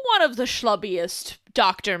is one of the schlubbiest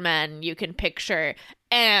doctor men you can picture.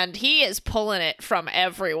 And he is pulling it from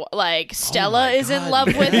everyone. Like, Stella is in love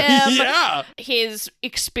with him. Yeah. His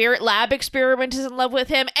lab experiment is in love with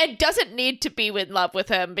him. And doesn't need to be in love with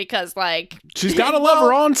him because, like... She's got a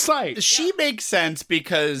lover on site. She makes sense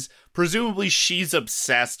because presumably she's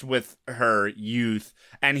obsessed with her youth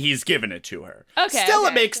and he's given it to her. Okay.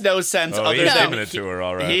 Stella makes no sense other he's than... giving it to her,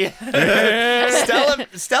 all right.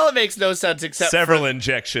 Stella makes no sense except several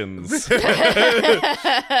injections. Gross.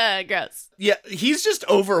 Yeah, he's just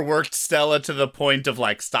overworked Stella to the point of,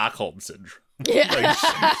 like, Stockholm Syndrome. Yeah.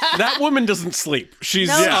 That woman doesn't sleep. She's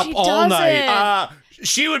No, up she all doesn't. night.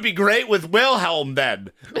 She would be great with Wilhelm, then.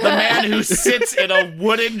 The man who sits in a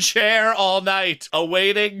wooden chair all night,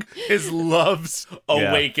 awaiting his love's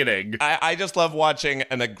awakening. I just love watching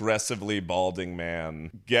an aggressively balding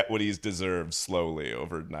man get what he's deserved slowly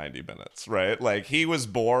over 90 minutes, right? Like, he was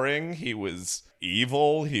boring, he was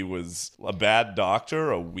evil, he was a bad doctor,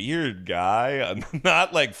 a weird guy, a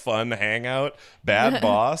not like fun hangout, bad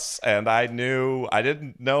boss, and I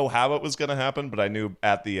didn't know how it was going to happen, but I knew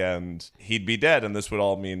at the end he'd be dead and this would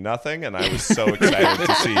all mean nothing, and I was so excited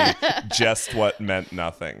to see just what meant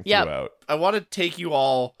nothing throughout. I want to take you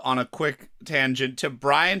all on a quick tangent to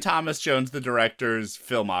Brian Thomas Jones, the director's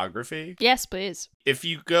filmography. Yes, please. If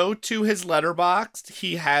you go to his Letterboxd,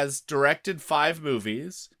 he has directed 5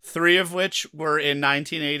 movies, 3 of which were in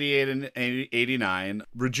 1988 and 89.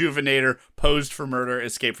 Rejuvenator, Posed for Murder,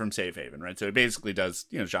 Escape from Safe Haven, right? So he basically does,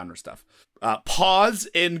 genre stuff. Pause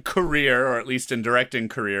in career, or at least in directing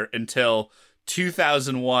career, until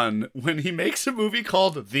 2001, when he makes a movie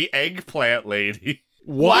called The Eggplant Lady.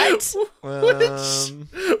 What?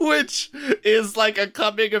 Which is like a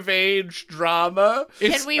coming-of-age drama.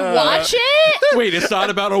 Can we watch it? Wait, it's not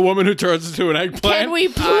about a woman who turns into an eggplant? Can we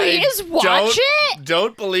please watch it?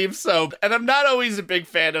 Don't believe so. And I'm not always a big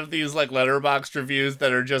fan of these like Letterboxd reviews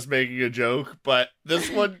that are just making a joke, but this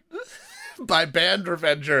one... by Band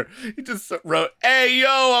Revenger, he just wrote, "Hey, yo,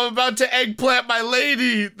 I'm about to eggplant my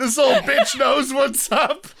lady. This old bitch knows what's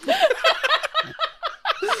up."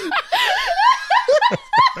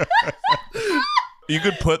 You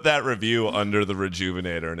could put that review under the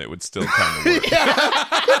Rejuvenator and it would still kind of work.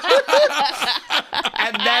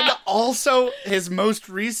 And then also, his most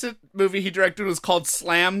recent movie he directed was called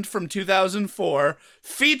Slammed from 2004,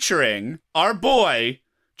 featuring our boy,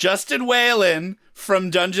 Justin Whalen from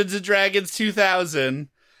Dungeons & Dragons 2000,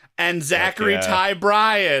 and Zachary Ty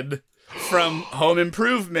Bryan from Home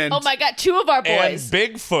Improvement. Oh my god, 2 of our boys. And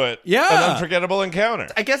Bigfoot, Yeah. An Unforgettable Encounter.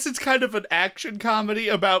 I guess it's kind of an action comedy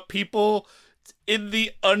about people in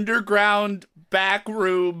the underground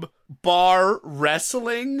backroom bar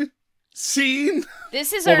wrestling scene.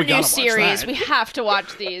 This is Well, our we new gotta watch series. that. We have to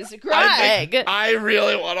watch these. Greg. I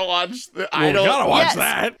really want to watch We gotta watch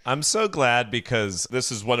that. I'm so glad because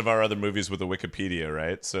this is one of our other movies with a Wikipedia,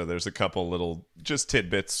 right? So there's a couple little just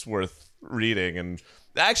tidbits worth reading, and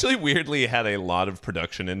actually weirdly had a lot of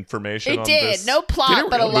production information on this. No plot,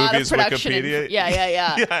 but a lot of production. Wikipedia. Yeah.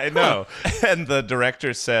 Yeah, I know. And the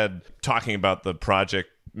director said, talking about the project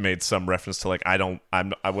made some reference to like I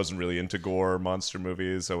wasn't really into gore monster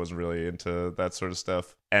movies. I wasn't really into that sort of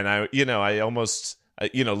stuff. And I almost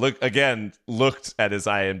looked at his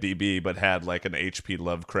IMDb, but had like an H.P.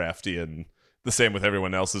 Lovecraftian. The same with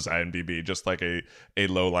everyone else's IMDb, just like a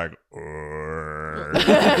low like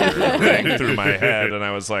thing through my head, and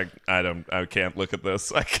I was like, I can't look at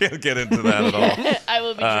this. I can't get into that at all. I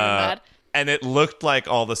will be true mad. And it looked like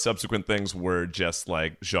all the subsequent things were just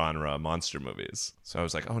like genre monster movies. So I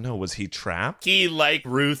was like, oh no, was he trapped? He, like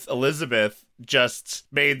Ruth Elizabeth, just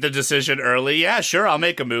made the decision early. Yeah, sure, I'll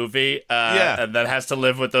make a movie. And then has to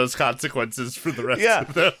live with those consequences for the rest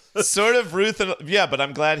of them. Sort of Ruth. But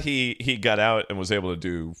I'm glad he got out and was able to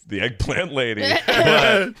do The Eggplant Lady.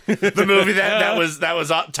 The movie that was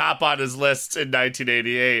top on his list in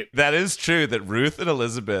 1988. That is true, that Ruth and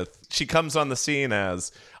Elizabeth, she comes on the scene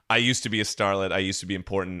as, I used to be a starlet. I used to be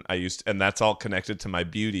important. And that's all connected to my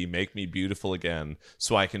beauty. Make me beautiful again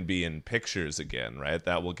so I can be in pictures again, right?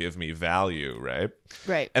 That will give me value, right?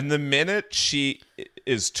 Right. And the minute she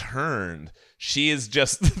is turned, she is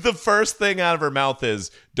just, the first thing out of her mouth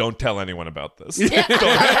is, don't tell anyone about this. Yeah.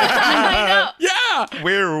 I know. Yeah.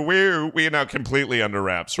 We're now completely under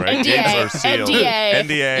wraps, right? NDA. Games are sealed.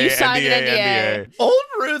 NDA. You signed an NDA. Old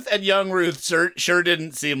Ruth and young Ruth sure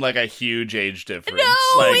didn't seem like a huge age difference.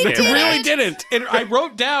 No, it really didn't. And I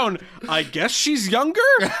wrote down, I guess she's younger?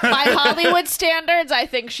 By Hollywood standards, I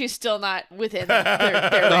think she's still not within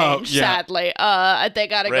their range, sadly. They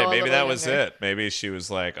gotta go a maybe little that was younger. it. Maybe she was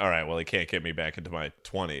like, all right, well, he can't get me back into my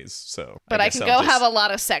 20s, so... But I can go have a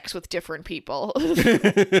lot of sex with different people.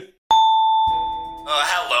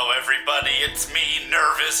 Hello, everybody. It's me,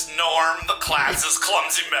 Nervous Norm, the class's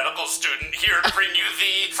clumsy medical student, here to bring you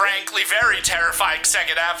the, frankly, very terrifying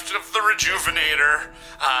second act of the Rejuvenator.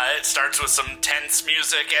 It starts with some tense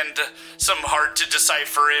music and some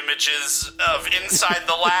hard-to-decipher images of inside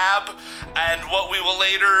the lab, and what we will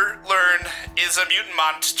later learn is a mutant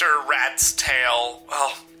monster rat's tail.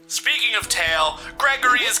 Well, speaking of tail,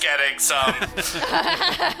 Gregory is getting some.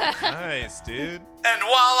 Nice, dude. And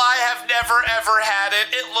while I have never ever had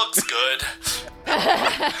it, it looks good.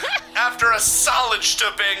 After a solid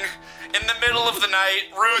stooping, in the middle of the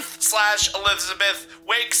night, Ruth/Elizabeth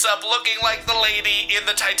wakes up looking like the lady in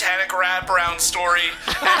the Titanic wraparound story,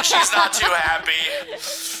 and she's not too happy.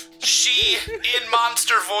 She, in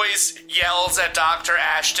monster voice, yells at Dr.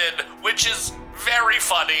 Ashton, which is very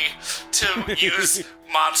funny to use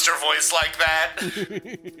monster voice like that.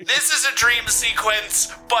 This is a dream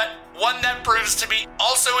sequence, but one that proves to be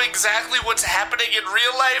also exactly what's happening in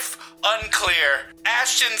real life, unclear.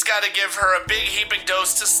 Ashton's got to give her a big heaping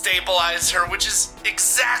dose to stabilize her, which is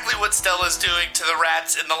exactly what Stella's doing to the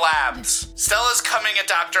rats in the labs. Stella's coming at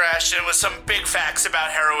Dr. Ashton with some big facts about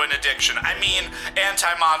heroin addiction. I mean,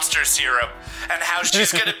 anti-monster serum, and how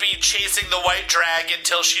she's gonna be chasing the white dragon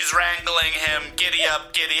until she's wrangling him. Giddy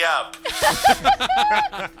up, giddy up.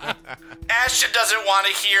 Ashton doesn't want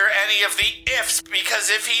to hear any of the ifs, because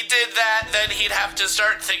if he did that, then he'd have to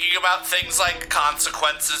start thinking about things like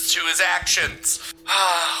consequences to his actions.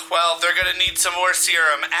 Well, they're gonna need some more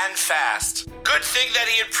serum, and fast. Good thing that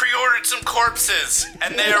he had pre-ordered some corpses,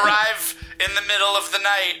 and they arrive in the middle of the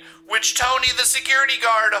night, which Tony, the security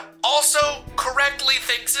guard, also correctly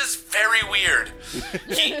thinks is very weird.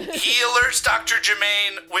 He alerts Dr.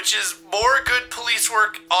 Germain, which is more good police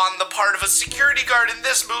work on the part of a security guard in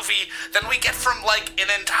this movie than we get from, like, an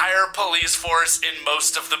entire police force in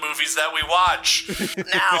most of the movies that we watch.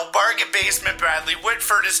 Now, Bargain Basement Bradley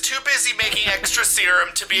Whitford is too busy making extra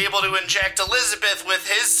serum to be able to inject Elizabeth with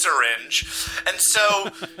his syringe, and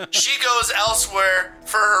so she goes elsewhere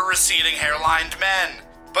for her receding hairlined men.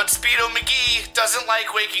 But Speedo McGee doesn't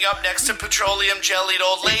like waking up next to petroleum-jellied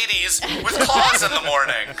old ladies with claws in the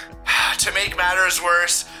morning. To make matters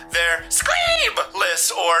worse, their scream-less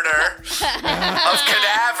order of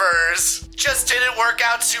cadavers just didn't work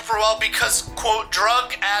out super well because, quote,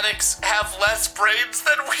 drug addicts have less brains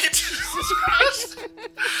than we do.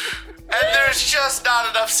 And there's just not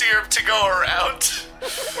enough serum to go around.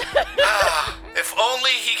 If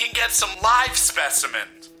only he can get some live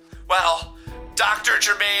specimens. Well, Dr.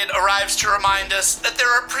 Germain arrives to remind us that there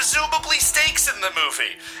are presumably stakes in the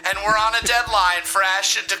movie, and we're on a deadline for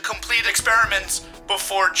Ashton to complete experiments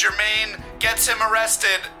before Germain gets him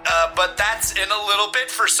arrested, but that's in a little bit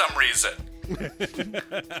for some reason.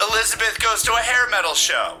 Elizabeth goes to a hair metal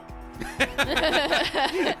show.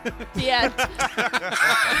 Yeah.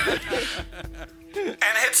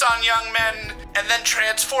 And hits on young men, and then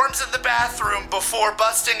transforms in the bathroom before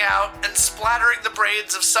busting out and splattering the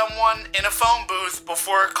brains of someone in a phone booth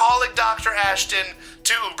before calling Dr. Ashton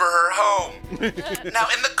to Uber her home. Now,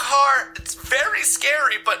 in the car, it's very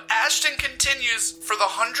scary, but Ashton continues for the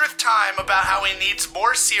 100th time about how he needs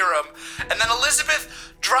more serum, and then Elizabeth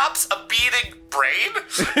drops a beating brain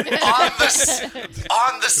on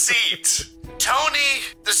the seat. Tony,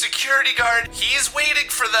 the security guard, he's waiting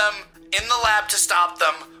for them in the lab to stop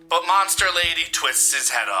them, but Monster Lady twists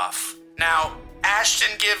his head off. Now,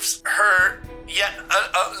 Ashton gives her yet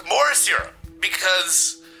more serum,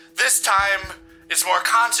 because this time it's more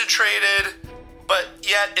concentrated, but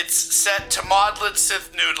yet it's set to maudlin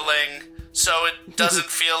Sith noodling, so it doesn't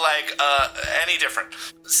feel like any different.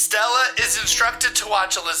 Stella is instructed to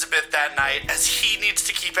watch Elizabeth that night, as he needs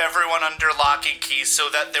to keep everyone under lock and key so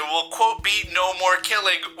that there will, quote, be no more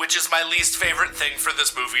killing, which is my least favorite thing for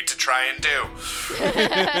this movie to try and do.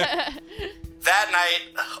 That night,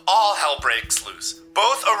 all hell breaks loose.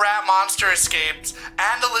 Both a rat monster escapes,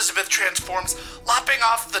 and Elizabeth transforms, lopping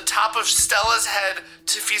off the top of Stella's head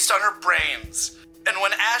to feast on her brains. And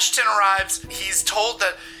when Ashton arrives, he's told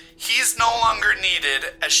that he's no longer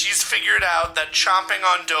needed, as she's figured out that chomping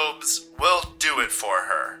on Dobes will do it for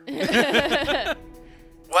her.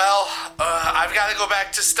 Well, I've got to go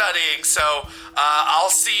back to studying, so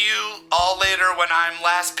I'll see you all later when I'm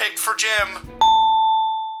last picked for gym.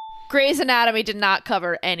 Grey's Anatomy did not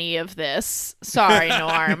cover any of this. Sorry,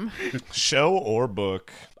 Norm. Show or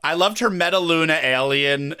book? I loved her Metaluna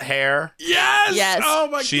alien hair. Yes! Oh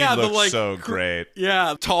my she god. Looked so great.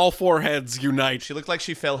 Yeah, tall foreheads unite. She looked like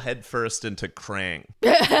she fell headfirst into Krang.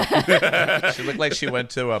 She looked like she went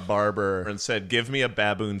to a barber and said, "Give me a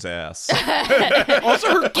baboon's ass."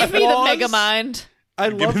 Also, her Give me the Megamind. I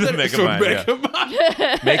love that it's a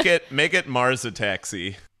Megamind. Make it Mars a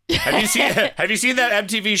taxi. Have you seen that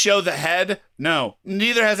MTV show The Head? No,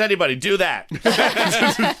 neither has anybody. Do that.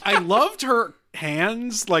 I loved her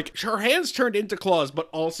hands. Like, her hands turned into claws, but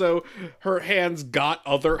also her hands got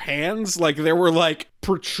other hands. Like, there were like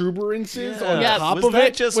protuberances on top was of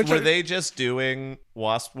that it. Were they just doing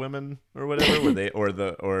Wasp Women or whatever? Were they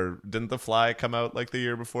or didn't The Fly come out like the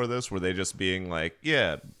year before this? Were they just being like,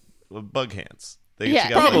 bug hands? She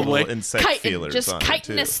got probably little insect feelers just on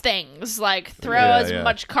chitinous things, like throw as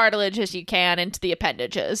much cartilage as you can into the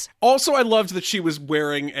appendages. Also, I loved that she was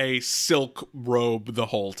wearing a silk robe the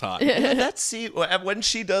whole time. When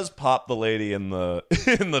she does pop the lady in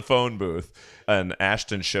the phone booth, and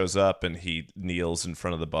Ashton shows up and he kneels in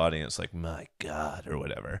front of the body and it's like, my God, or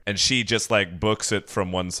whatever. And she just like books it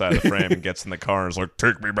from one side of the frame and gets in the car and is like,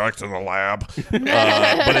 take me back to the lab.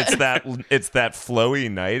 But it's that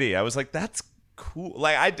flowy nightie. I was like, that's cool.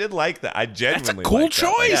 Like, I did like that. I genuinely That's a cool like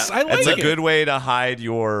choice. That. I like it. It's a good way to hide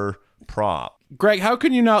your prop. Greg, how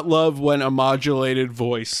can you not love when a modulated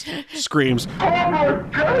voice screams,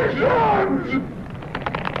 Complications!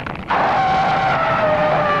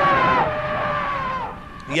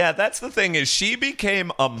 Yeah, that's the thing, is she became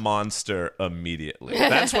a monster immediately.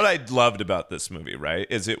 That's what I loved about this movie, right?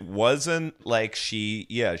 Is it wasn't like she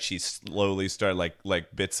slowly started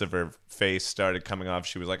like bits of her face started coming off.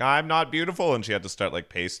 She was like, I'm not beautiful, and she had to start like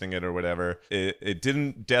pasting it or whatever. It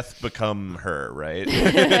didn't death become her,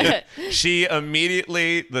 right? She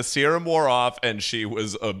immediately, the serum wore off and she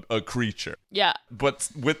was a creature. Yeah. But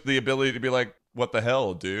with the ability to be like, what the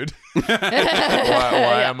hell, dude?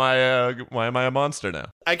 why am I a monster now?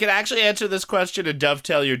 I can actually answer this question and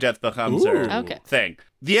dovetail your death becomes her thing.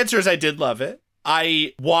 The answer is I did love it.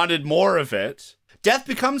 I wanted more of it. Death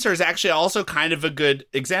Becomes Her is actually also kind of a good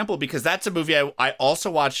example, because that's a movie I also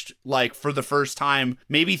watched like for the first time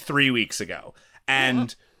maybe 3 weeks ago.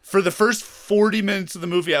 And for the first 40 minutes of the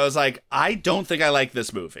movie, I was like, I don't think I like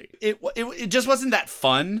this movie. It just wasn't that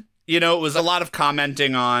fun. You know, it was a lot of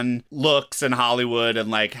commenting on looks and Hollywood and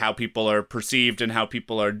like how people are perceived and how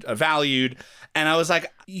people are valued. And I was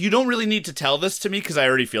like, you don't really need to tell this to me because I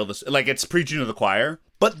already feel this. Like, it's preaching to the choir.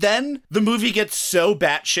 But then the movie gets so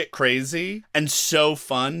batshit crazy and so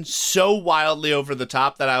fun, so wildly over the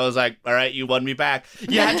top that I was like, all right, you won me back.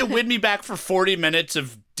 You had to win me back for 40 minutes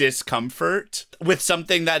of discomfort with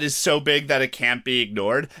something that is so big that it can't be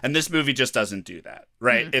ignored. And this movie just doesn't do that,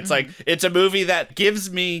 right? Mm-hmm. It's like, it's a movie that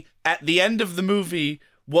gives me, at the end of the movie,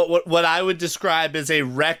 what I would describe as a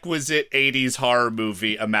requisite 80s horror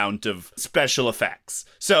movie amount of special effects.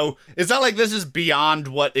 So it's not like this is beyond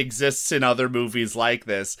what exists in other movies like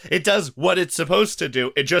this. It does what it's supposed to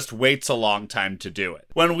do. It just waits a long time to do it.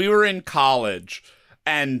 When we were in college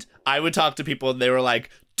and I would talk to people and they were like,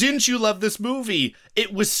 didn't you love this movie?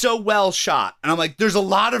 It was so well shot. And I'm like, there's a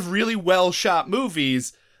lot of really well shot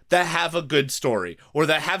movies that have a good story or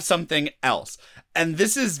that have something else. And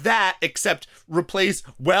this is that, except replace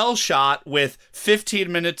well shot with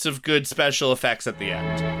 15 minutes of good special effects at the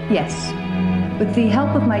end. Yes, With the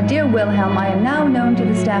help of my dear Wilhelm, I am now known to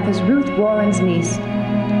the staff as Ruth Warren's niece,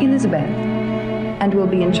 Elizabeth, and will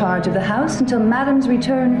be in charge of the house until Madam's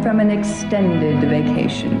return from an extended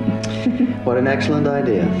vacation. What an excellent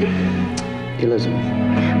idea.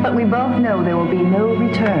 Elizabeth. But we both know there will be no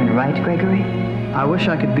return, right, Gregory? I wish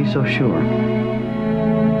I could be so sure.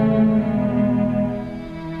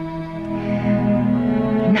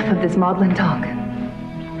 Enough of this maudlin talk.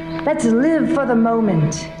 Let's live for the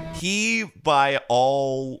moment. He, by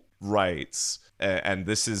all rights, and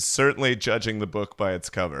this is certainly judging the book by its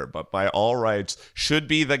cover, but by all rights, should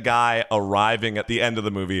be the guy arriving at the end of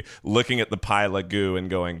the movie, looking at the pile of goo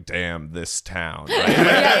and going, damn, this town, right? Like,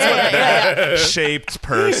 that's what that shaped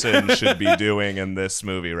person should be doing in this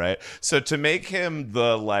movie, right? So to make him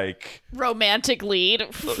the, like... romantic lead.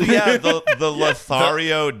 the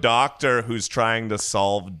Lothario doctor who's trying to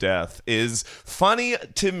solve death is funny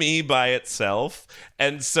to me by itself.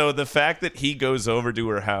 And so the fact that he goes over to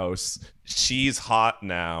her house, she's hot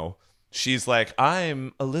now. She's like,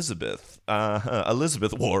 I'm Elizabeth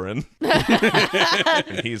Warren.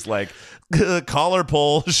 And he's like, collar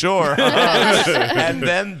pull, sure. And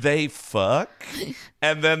then they fuck.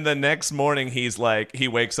 And then the next morning he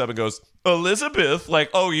wakes up and goes, Elizabeth,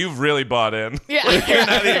 like, oh, you've really bought in. Yeah. Like, you're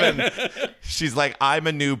not even. She's like, I'm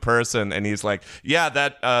a new person. And he's like, yeah,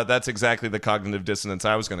 that's exactly the cognitive dissonance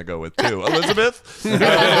I was going to go with too. Elizabeth?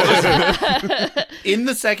 In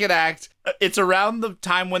the second act, it's around the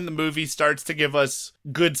time when the movie starts to give us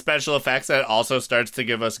good special effects and it also starts to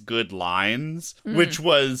give us good lines, which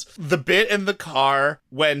was the bit in the car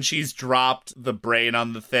when she's dropped the brain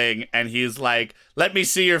on the thing and he's like, let me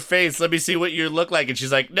see your face. Let me see what you look like. And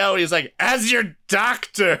she's like, no. And he's like, as your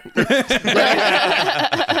doctor.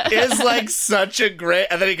 It's like such a great...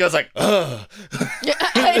 And then he goes like, ugh.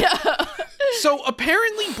 I know. So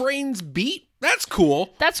apparently brains beat. That's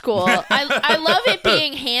cool. That's cool. I love it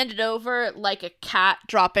being handed over like a cat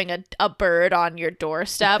dropping a bird on your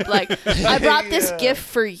doorstep. Like, I brought this gift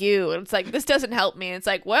for you. And it's like, this doesn't help me. And it's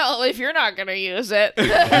like, well, if you're not going to use it. You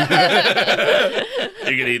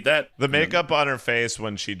can eat that. The makeup on her face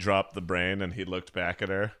when she dropped the brain and he looked back at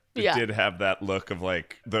her. It did have that look of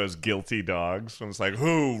like those guilty dogs. And it's like,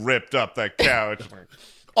 who ripped up that couch?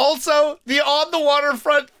 Also, the on the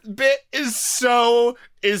waterfront bit is so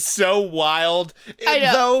wild.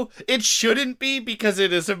 Though it shouldn't be because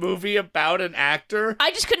it is a movie about an actor.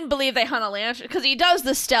 I just couldn't believe they hung a lantern because he does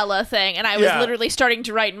the Stella thing, and I was literally starting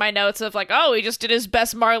to write in my notes of like, oh, he just did his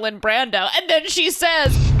best Marlon Brando, and then she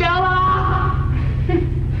says, Stella!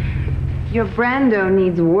 Your Brando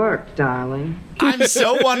needs work, darling. I'm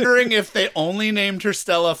so wondering if they only named her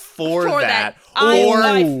Stella for that. Or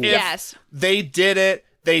if they did it.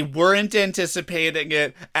 They weren't anticipating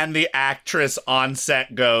it, and the actress on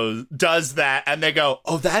set does that, and they go,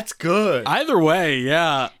 oh, that's good. Either way,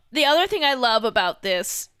 yeah. The other thing I love about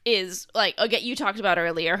this is, like, again, you talked about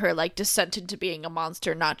earlier, her, like, descent into being a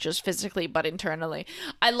monster, not just physically, but internally.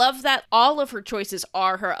 I love that all of her choices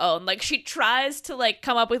are her own. Like, she tries to, like,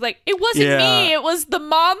 come up with, like, it wasn't me, it was the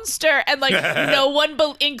monster. And, like, no one,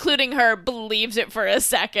 including her, believes it for a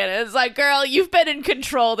second. It's like, girl, you've been in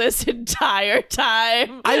control this entire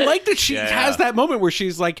time. I like that she has that moment where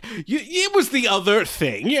she's like, it was the other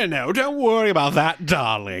thing, don't worry about that,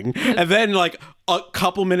 darling. And then, like, a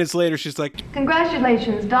couple minutes later, she's like,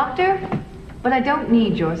 Congratulations, Doctor, but I don't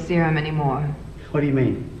need your serum anymore. What do you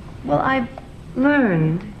mean? Well, I've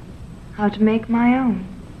learned how to make my own.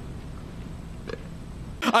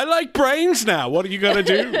 I like brains now. What are you going to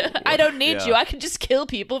do? I don't need you. I can just kill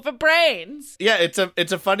people for brains. Yeah, it's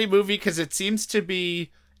a funny movie because it seems to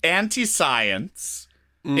be anti-science.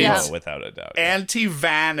 Oh, without a doubt.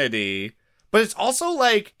 Anti-vanity. But it's also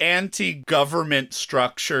like anti-government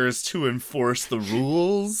structures to enforce the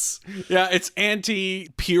rules. Yeah, it's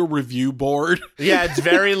anti-peer review board. Yeah, it's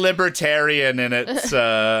very libertarian and it's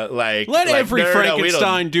like... Let every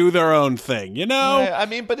Frankenstein do their own thing, Yeah, I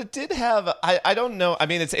mean, but it did have... I don't know. I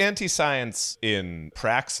mean, it's anti-science in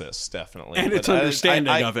praxis, definitely. And its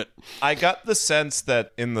understanding of it. I got the sense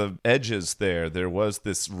that in the edges there was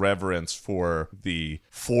this reverence for the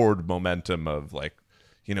forward momentum of like,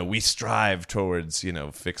 we strive towards,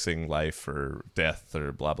 fixing life or death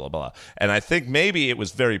or blah, blah, blah. And I think maybe it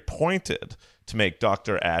was very pointed to make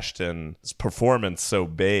Dr. Ashton's performance so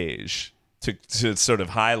beige to sort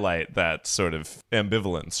of highlight that sort of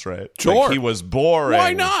ambivalence, right? Sure. Like he was boring.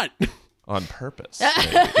 Why not? On purpose.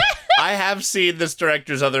 I have seen this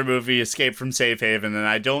director's other movie, Escape from Safe Haven, and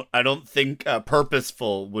I don't think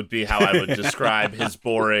purposeful would be how I would describe his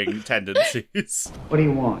boring tendencies. What do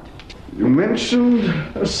you want? You mentioned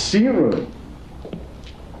a serum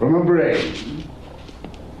from a brain.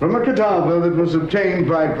 From a cadaver that was obtained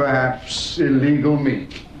by perhaps illegal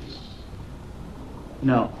means?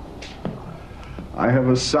 No. I have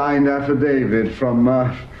a signed affidavit from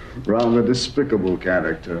a rather despicable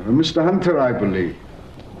character. Mr. Hunter, I believe.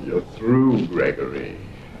 You're through, Gregory.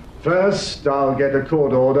 First, I'll get a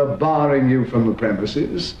court order barring you from the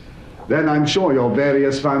premises. Then I'm sure your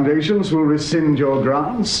various foundations will rescind your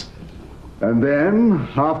grants. And then,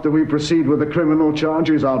 after we proceed with the criminal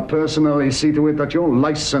charges, I'll personally see to it that your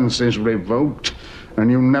license is revoked and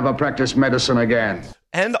you never practice medicine again.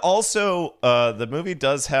 And also, the movie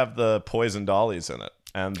does have the poison dollies in it.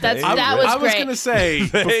 And that was great. I was going to say...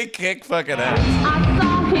 They kick fucking ass. I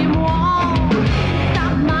saw him walk,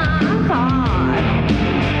 stop my heart.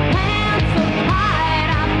 Hands so tight,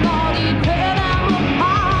 I thought he'd tear them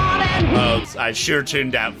apart. And I sure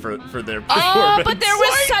tuned out for their performance. Oh, but there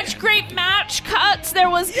was such great match cuts. There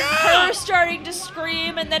was her starting to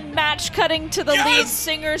scream and then match cutting to the lead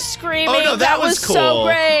singer screaming. Oh, no, that was cool. So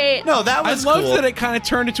great. No, that was I loved cool. that it kind of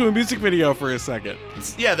turned into a music video for a second.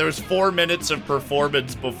 Yeah, there was 4 minutes of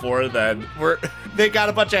performance before then where they got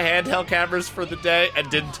a bunch of handheld cameras for the day and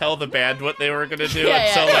didn't tell the band what they were going to do.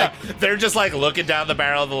 Like, they're just like looking down the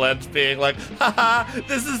barrel of the lens being like, haha,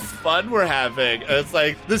 this is fun we're having. And it's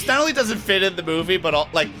like, this not only doesn't fit in the movie, but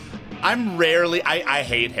I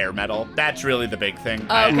hate hair metal. That's really the big thing.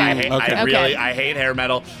 I hate hair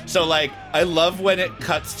metal. So like, I love when it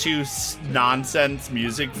cuts to nonsense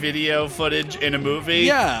music video footage in a movie,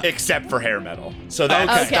 except for hair metal. So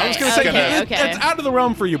that's I was going to say, it's out of the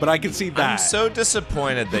realm for you, but I can see that. I'm so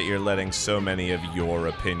disappointed that you're letting so many of your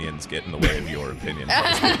opinions get in the way of your opinion.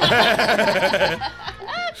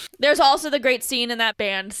 There's also the great scene in that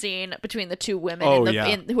band scene between the two women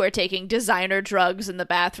who are taking designer drugs in the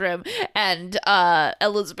bathroom, and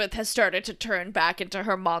Elizabeth has started to turn back into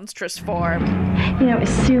her monstrous form. You know,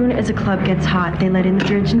 as soon as a club gets hot, they let in the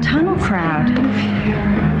Bridge and Tunnel crowd.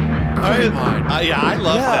 I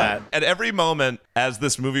love that. At every moment as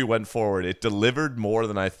this movie went forward, it delivered more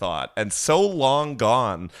than I thought. And so long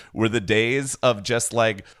gone were the days of just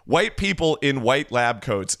like white people in white lab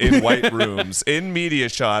coats, in white rooms, in media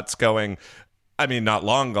shots going, I mean, not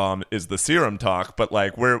long gone is the serum talk, but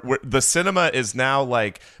like we're the cinema is now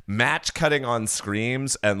like match cutting on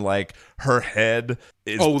screams and like her head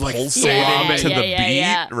is pulsating to the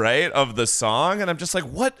beat, right, of the song. And I'm just like,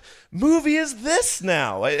 what movie is this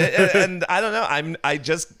now? And I don't know. I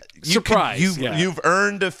just surprised. You've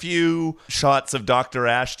earned a few shots of Dr.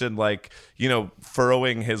 Ashton, like, you know,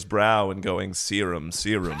 furrowing his brow and going serum,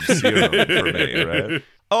 serum, serum for me, right?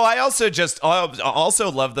 Oh, I also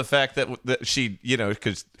love the fact that she, you know,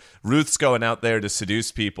 because Ruth's going out there to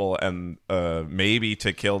seduce people and maybe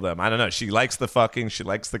to kill them. I don't know. She likes the fucking. She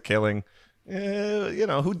likes the killing. You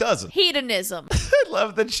know, who doesn't? Hedonism. I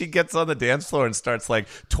love that she gets on the dance floor and starts like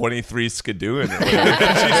 23 skidooing. She's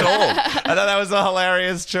old. I thought that was a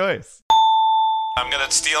hilarious choice. I'm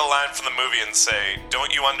gonna steal a line from the movie and say,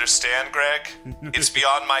 don't you understand, Greg? It's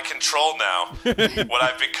beyond my control now. What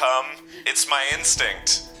I've become, it's my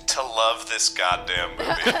instinct to love this goddamn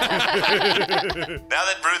movie. Now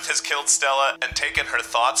that Ruth has killed Stella and taken her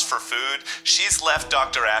thoughts for food, she's left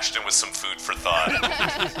Dr. Ashton with some food for thought.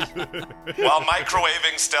 While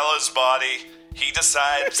microwaving Stella's body, he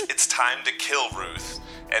decides it's time to kill Ruth,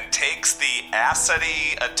 and takes the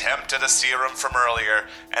acidy attempt at a serum from earlier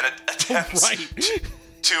and attempts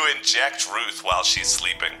to inject Ruth while she's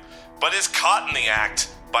sleeping, but is caught in the act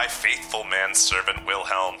by faithful manservant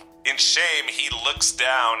Wilhelm. In shame, he looks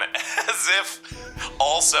down as if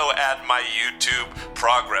also at my YouTube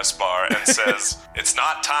progress bar and says, it's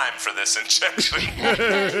not time for this injection.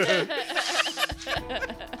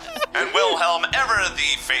 And Wilhelm, ever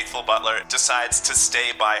the faithful butler, decides to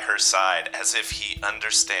stay by her side as if he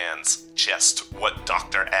understands just what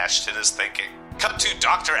Dr. Ashton is thinking. Cut to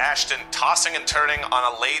Dr. Ashton tossing and turning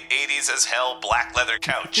on a late 80s as hell black leather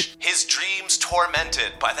couch. His dreams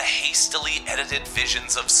tormented by the hastily edited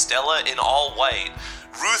visions of Stella in all white,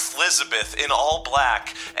 Ruth Elizabeth in all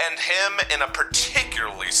black, and him in a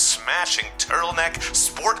particularly smashing turtleneck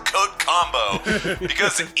sport coat combo.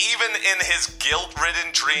 Because even in his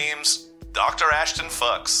guilt-ridden dreams, Dr. Ashton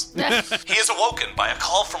fucks. He is awoken by a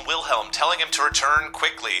call from Wilhelm telling him to return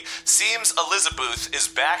quickly. Seems Elizabeth is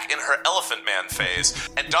back in her Elephant Man phase,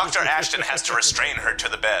 and Dr. Ashton has to restrain her to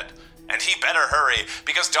the bed. and he better hurry,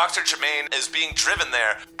 because Dr. Germain is being driven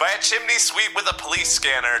there by a chimney sweep with a police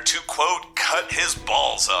scanner to, quote, cut his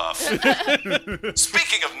balls off.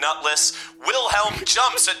 Speaking of nutless, Wilhelm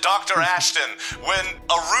jumps at Dr. Ashton when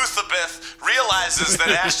Elizabeth realizes that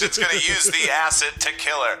Ashton's going to use the acid to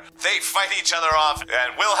kill her. They fight each other off,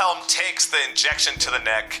 and Wilhelm takes the injection to the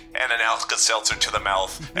neck and an Alka-Seltzer to the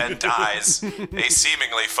mouth and dies a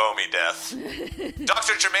seemingly foamy death.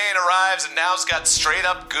 Dr. Germain arrives and now's got straight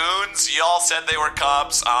up goons. Y'all said they were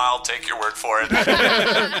cops. I'll take your word for it.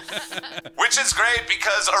 Which is great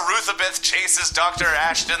because Elizabeth chases Dr.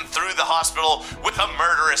 Ashton through the hospital with a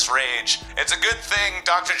murderous rage. It's a good thing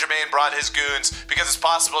Dr. Germain brought his goons because it's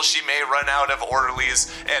possible she may run out of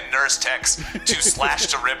orderlies and nurse techs to slash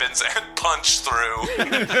to ribbons and punch through.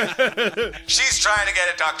 She's trying to get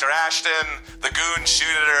at Dr. Ashton. The goons shoot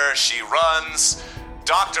at her. She runs.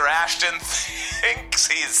 Dr. Ashton thinks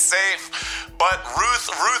he's safe, but Ruth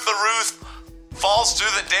falls through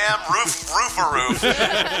the damn roof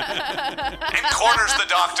and corners the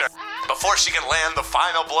doctor. Before she can land the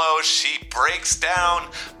final blow, she breaks down,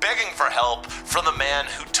 begging for help from the man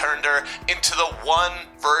who turned her into the one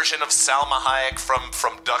version of Salma Hayek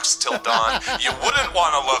from Dusk Till Dawn you wouldn't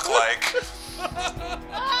want to look like.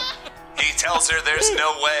 He tells her there's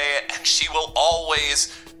no way, and she will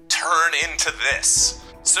always turn into this.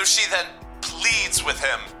 So she then pleads with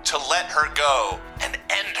him to let her go and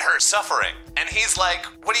end her suffering. And he's like,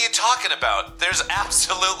 what are you talking about? There's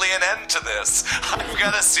absolutely an end to this. I've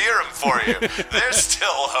got a serum for you. There's still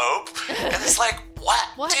hope. And it's like,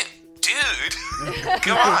 what? Dude,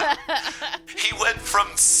 come on. He went from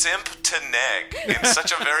simp to neg in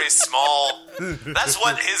such a very small... That's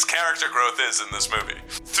what his character growth is in this movie.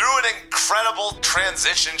 Through an incredible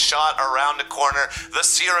transition shot around a corner, the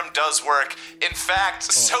serum does work. In fact,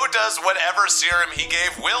 so does whatever serum he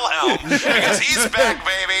gave Wilhelm, because he's back,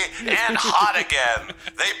 baby, and hot again.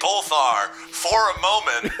 They both are, for a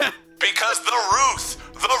moment, because the Ruth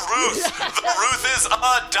is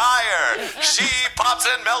a dyer. She pops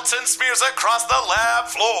and melts and smears across the lab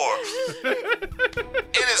floor.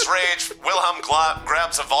 In his rage, Wilhelm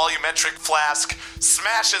grabs a volumetric flask,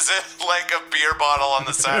 smashes it like a beer bottle on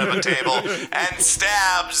the side of a table, and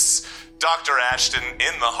stabs Dr. Ashton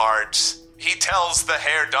in the heart. He tells the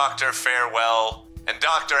hair doctor farewell, and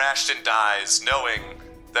Dr. Ashton dies, knowing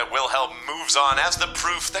that Wilhelm moves on as the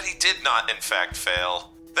proof that he did not, in fact, fail.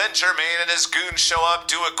 Then Germain and his goons show up,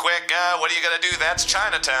 do a quick, what are you gonna do? That's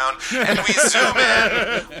Chinatown. And we zoom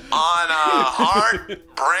in on a heart,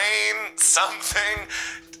 brain, something.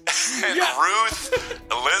 And Ruth,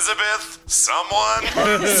 Elizabeth, someone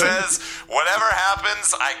says, whatever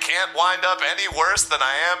happens, I can't wind up any worse than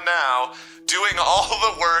I am now, doing all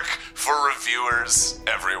the work for reviewers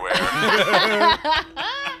everywhere.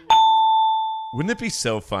 Wouldn't it be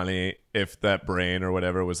so funny if that brain or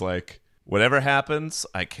whatever was like, whatever happens,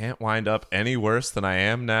 I can't wind up any worse than I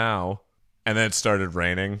am now. And then it started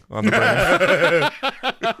raining on the brain.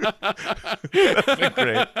 That'd be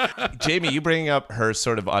great. Jamie, you bringing up her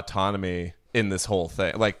sort of autonomy in this whole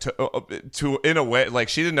thing, like to in a way, like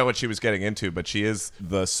she didn't know what she was getting into, but she is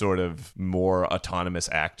the sort of more autonomous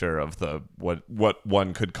actor of the what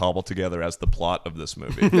one could cobble together as the plot of this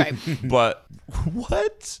movie. Right. But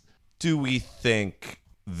what do we think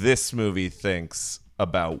this movie thinks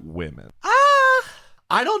about women?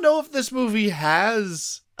 I don't know if this movie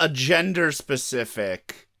has a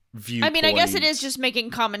gender-specific viewpoint. I mean, I guess it is just making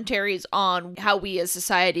commentaries on how we as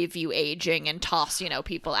society view aging and toss,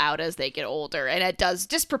 people out as they get older. And it does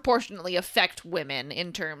disproportionately affect women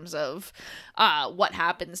in terms of what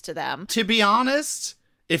happens to them. To be honest,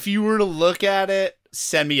 if you were to look at it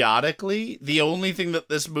semiotically, the only thing that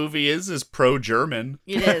this movie is pro-German.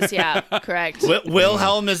 It is, yeah, correct.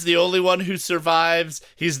 Wilhelm is the only one who survives.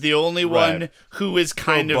 He's the only one who is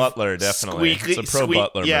kind of Butler, definitely. Squeaky, it's a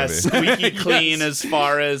pro-Butler movie. Yeah, squeaky clean as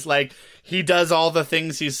far as, like, he does all the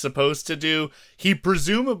things he's supposed to do. He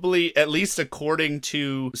presumably, at least according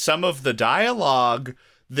to some of the dialogue,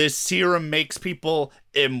 this serum makes people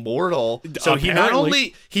immortal. So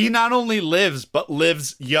Apparently. he not only lives, but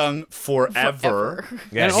lives young forever.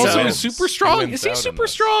 Yeah, and also super strong. Is he super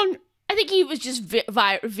strong? I think he was just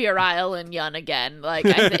virile and young again. Like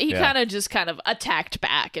he kind of attacked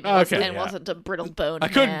back and wasn't a brittle bone. I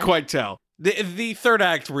couldn't quite tell. The third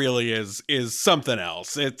act really is something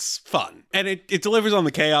else. It's fun. And it delivers on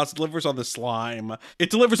the chaos, it delivers on the slime, it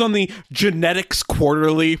delivers on the Genetics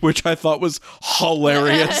Quarterly, which I thought was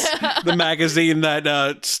hilarious. The magazine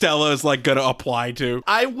that Stella is like gonna apply to.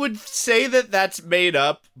 I would say that that's made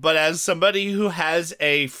up, but as somebody who has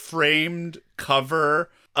a framed cover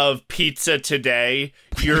of Pizza Today,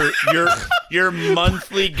 your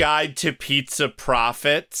monthly guide to pizza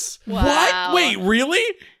profits. Wow. What? Wait, really?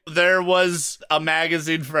 There was a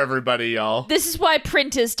magazine for everybody, y'all. This is why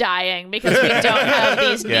print is dying, because we don't have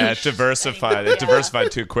these. Yeah, it diversified. It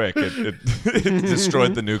diversified too quick. It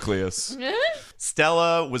destroyed the nucleus.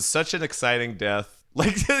 Stella was such an exciting death.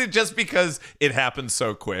 Like, just because it happened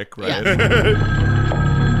so quick, right?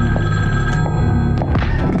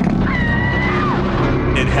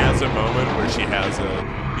 It has a moment where she has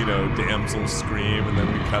a, damsel scream, and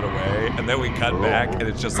then we cut away, and then we cut back, and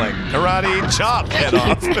it's just like, karate, chop, head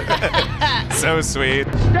off. So sweet.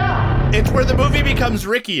 It's where the movie becomes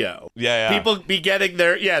Riccio. Yeah. People be getting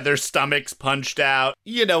their stomachs punched out.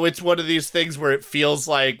 It's one of these things where it feels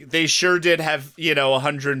like they sure did have,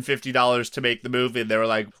 $150 to make the movie. And they were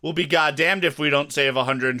like, we'll be goddamned if we don't save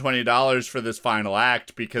 $120 for this final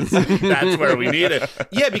act, because that's where we need it.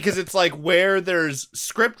 Yeah, because it's like where there's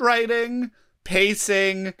script writing,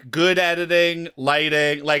 pacing, good editing,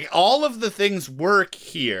 lighting, like all of the things work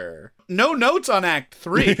here. No notes on Act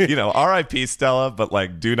 3. R.I.P. Stella, but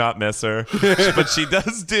like, do not miss her. But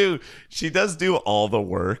she does do all the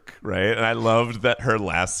work, right? And I loved that her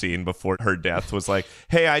last scene before her death was like,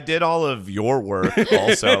 hey, I did all of your work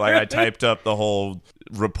also. Like, I typed up the whole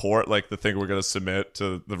report, like the thing we're going to submit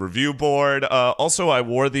to the review board. Also, I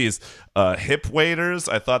wore these hip waders.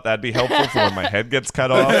 I thought that'd be helpful for when my head gets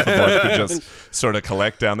cut off. The blood could just sort of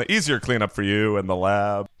collect down. The easier cleanup for you in the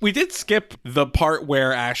lab. We did skip the part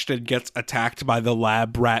where Ashton gets attacked by the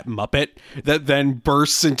lab rat Muppet that then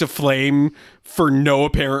bursts into flame for no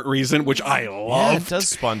apparent reason, which I loved. Yeah, it does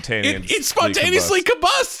spontaneously. It spontaneously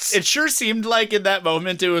combusts. It sure seemed like in that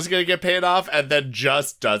moment it was going to get paid off, and then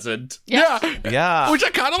just doesn't. Yeah. Which I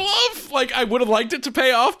kind of love. Like, I would have liked it to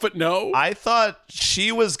pay off, but no. I thought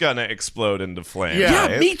she was going to explode into flames. Yeah,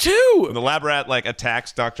 right? me too. And the lab rat,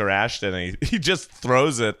 attacks Dr. Ashton, and he just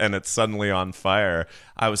throws it, and it's suddenly on fire.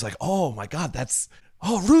 I was like, oh, my God,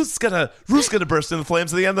 Ruth's gonna burst into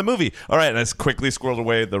flames at the end of the movie. All right, and I quickly squirreled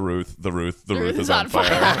away the Ruth is on fire. I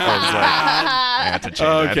was like, I had to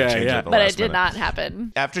change it at the but last it did minute. not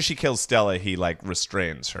happen. After she kills Stella, he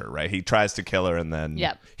restrains her, right? He tries to kill her, and then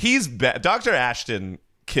he's Dr. Ashton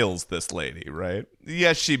kills this lady, right?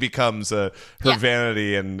 Yes, she becomes her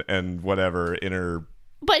vanity and whatever inner.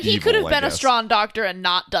 But he evil, could have I been a guess. strong doctor and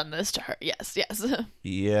not done this to her. Yes.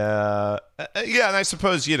 Yeah. And I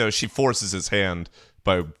suppose, she forces his hand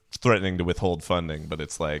by threatening to withhold funding, but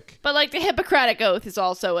it's like... But, the Hippocratic Oath is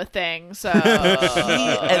also a thing, so...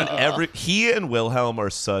 he and Wilhelm are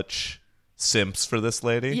such simps for this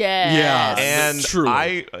lady. Yeah. And true.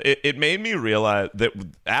 It made me realize that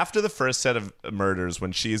after the first set of murders,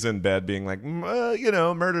 when she's in bed being like,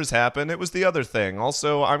 murders happen, it was the other thing.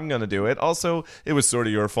 Also, I'm going to do it. Also, it was sort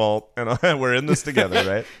of your fault, and we're in this together,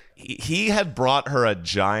 right? He had brought her a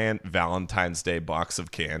giant Valentine's Day box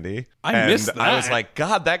of candy. I missed that. I was like,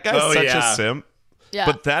 God, that guy's such a simp. Yeah.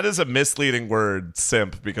 But that is a misleading word,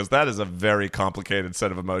 simp, because that is a very complicated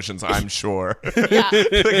set of emotions, I'm sure.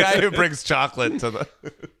 The guy who brings chocolate to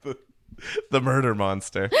the murder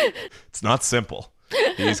monster. It's not simple.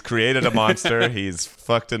 He's created a monster. He's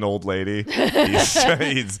fucked an old lady.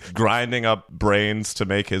 He's grinding up brains to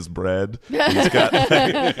make his bread.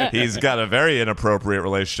 He's got a very inappropriate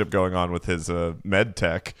relationship going on with his med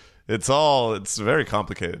tech. It's very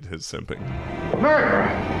complicated, his simping. Murderer!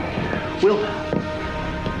 Will,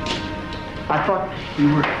 I thought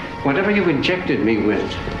you were... Whatever you injected me with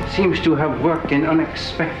seems to have worked in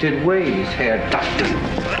unexpected ways, Herr Doctor.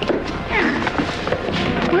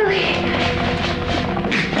 Willie,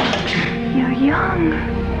 you're young.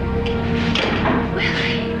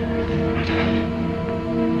 Willie.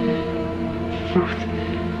 Ruth.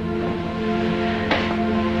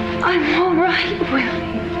 I'm all right,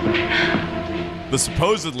 Willie. The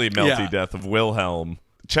supposedly melty death of Wilhelm.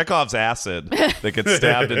 Chekhov's acid that gets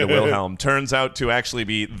stabbed into Wilhelm turns out to actually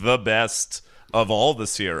be the best of all the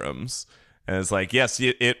serums. And it's like, yes,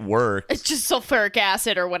 it worked. It's just sulfuric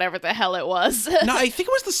acid or whatever the hell it was. No, I think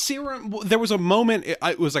it was the serum. There was a moment,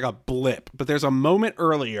 it was like a blip, but there's a moment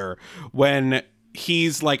earlier when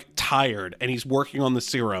he's tired and he's working on the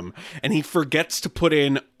serum and he forgets to put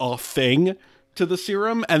in a thing to the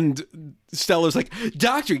serum, and Stella's like,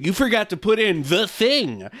 Doctor, you forgot to put in the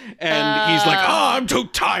thing. And he's like, oh, I'm too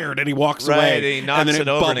tired, and he walks away. And he knocks and then it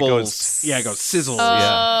over bubbles. and it goes... Yeah, it goes sizzles.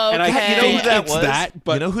 Oh, And I okay. You know who that it's was? that,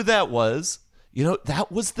 but you know who that was? That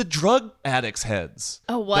was the drug addicts' heads.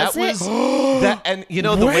 Oh, was that it? Was that, and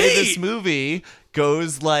the way Wait. this movie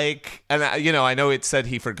goes like, and I know it said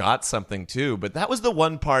he forgot something too, but that was the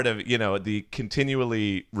one part of, the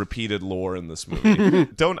continually repeated lore in this movie.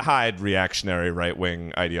 Don't hide reactionary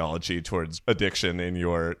right-wing ideology towards addiction in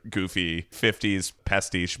your goofy 50s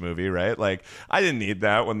pastiche movie, right? Like, I didn't need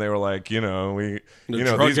that when they were like, these guys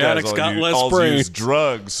all use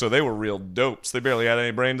drugs, so they were real dopes. They barely had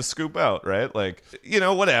any brain to scoop out, right? Like,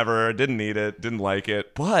 whatever. Didn't need it, didn't like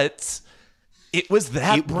it, but it was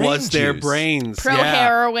that it was their brains.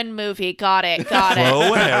 Pro-heroin movie. Got it.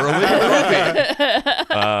 Pro-heroin movie.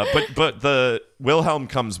 But the Wilhelm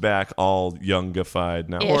comes back all youngified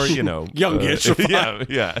now. Or, youngish.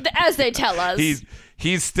 Yeah. As they tell us.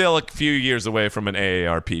 He's still a few years away from an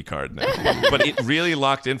AARP card now. But it really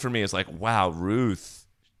locked in for me. It's like, wow, Ruth,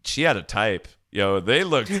 she had a type. They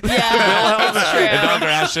looked... Wilhelm and Dr.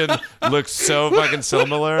 Ashton looked so fucking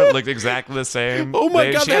similar. Looked exactly the same. Oh my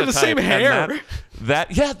God, they had the same hair.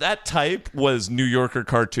 That type was New Yorker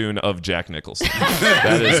cartoon of Jack Nicholson.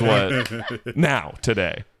 That is what... Now,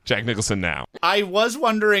 today. Jack Nicholson now. I was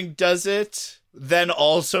wondering, does it then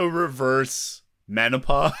also reverse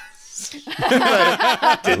menopause?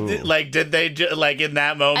 Did they in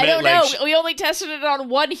that moment? I don't know. We only tested it on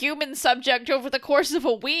one human subject over the course of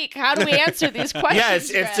a week. How do we answer these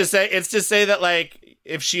questions? Yeah, it's to say that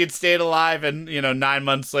if she had stayed alive and 9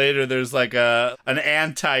 months later there's like an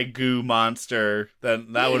anti-goo monster,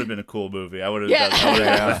 then that would have been a cool movie. I would have done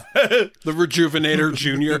that. The Rejuvenator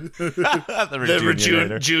Junior. The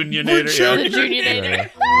Rejuvenator. Rejuvenator.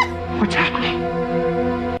 What's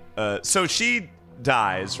happening? So she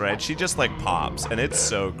dies, right? She just pops, and it's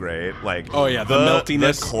so great. Like, oh yeah, the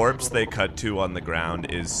meltiness. The corpse they cut to on the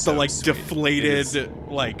ground is so sweet. Deflated,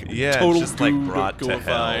 total just brought to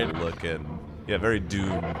hell looking. Yeah, very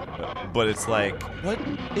Doom. But it's like, what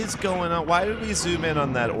is going on? Why did we zoom in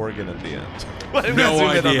on that organ at the end? Why did we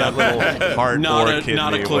zoom in on that little heart or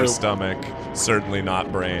kidney or stomach? Certainly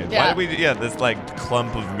not brain. Yeah. Why did we, this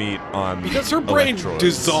clump of meat on because her brain electrodes.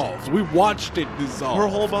 dissolved. We watched it dissolve. Her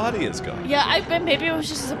whole body is gone. Yeah, maybe it was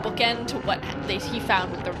just a bookend to what he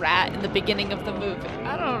found with the rat in the beginning of the movie.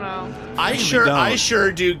 I don't know. I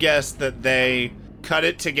sure do guess that they cut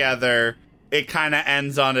it together. It kind of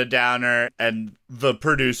ends on a downer, and the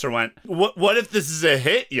producer went, what if this is a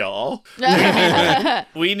hit, y'all? We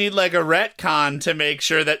need a retcon to make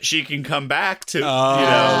sure that she can come back to,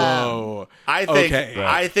 I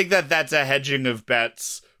think that's a hedging of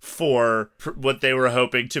bets for what they were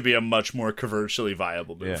hoping to be a much more commercially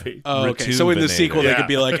viable movie. Yeah. Oh, okay. So in the sequel, they could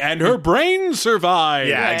be like, and her brain survived.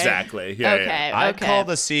 Yeah, right. Exactly. Yeah, I'd call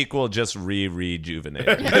the sequel just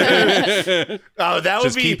Rejuvenator. Oh, that would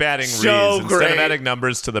just be keep adding so re's. great. Instead of adding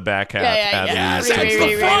numbers to the back half, add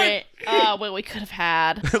re's. Oh, what we could have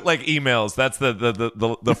had. Like emails. That's the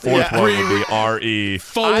fourth one would be R-E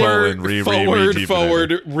forward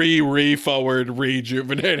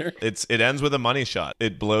Rejuvenator. It ends with a money shot.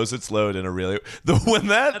 It blows its load in a really... When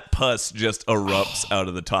that pus just erupts out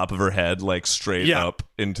of the top of her head, straight up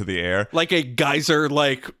into the air. Like a geyser,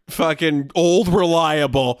 fucking old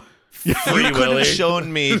reliable... You could have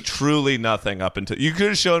shown me truly nothing up until... You could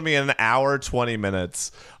have shown me an hour, 20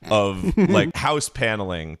 minutes of, house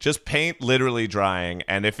paneling. Just paint literally drying.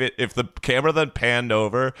 And if the camera then panned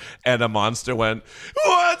over and a monster went,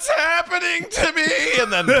 "What's happening to me?"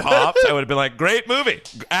 and then popped, I would have been like, great movie.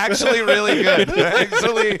 Actually really good.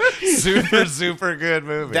 Actually super, super good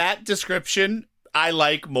movie. That description I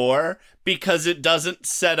like more because it doesn't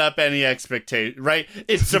set up any expectation, right?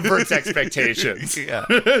 It subverts expectations. Yeah.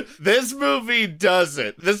 This movie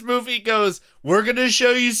doesn't. This movie goes, we're going to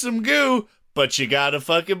show you some goo, but you got to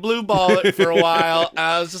fucking blue ball it for a while. And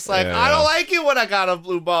I was just like, I don't like it when I got a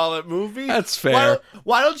blue ball it movie. That's fair.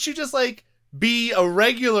 Why don't you just be a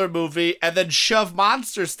regular movie and then shove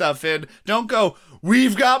monster stuff in? Don't go,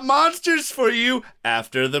 we've got monsters for you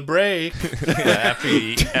after the break. After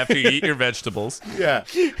you eat your vegetables. Yeah.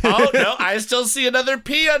 Oh, no, I still see another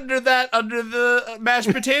P under the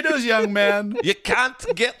mashed potatoes, young man. You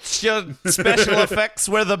can't get your special effects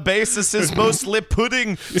where the basis is mostly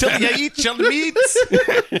pudding till you eat your meats.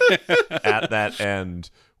 At that end,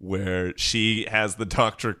 where she has the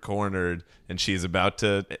doctor cornered and she's about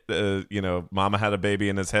to, Mama had a baby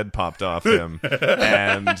and his head popped off him.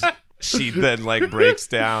 And she then breaks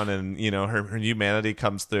down and, her humanity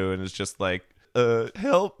comes through and is just like,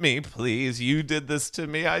 help me, please. You did this to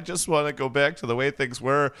me. I just want to go back to the way things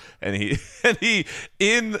were. And he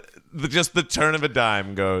in just the turn of a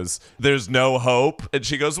dime goes, there's no hope. And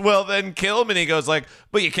she goes, well, then kill him. And he goes like,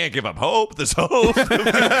 but you can't give up hope. There's hope.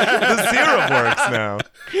 The serum works now.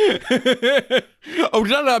 Oh,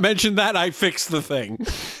 did I not mention that? I fixed the thing.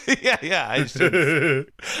 Yeah, I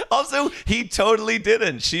should. Also, he totally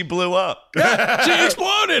didn't. She blew up. She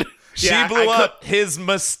exploded. She blew up. His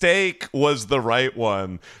mistake was the right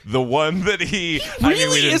one. The one that he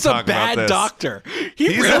really is a bad doctor.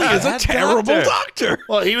 He's really is a terrible doctor.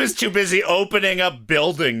 Well, he was too busy opening up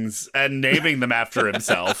buildings and naming them after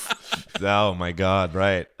himself. Oh, my God,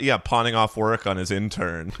 right. Yeah, pawning off work on his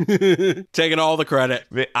intern. Taking all the credit.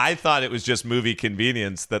 I thought it was just movie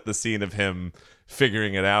convenience that the scene of him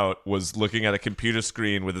figuring it out was looking at a computer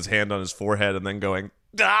screen with his hand on his forehead and then going,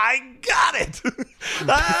 I got it.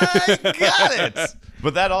 I got it.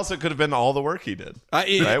 But that also could have been all the work he did.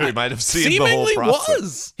 Right? We might have seen the whole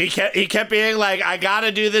process. He kept being like, I got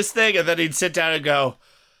to do this thing. And then he'd sit down and go,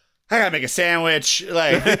 I got to make a sandwich.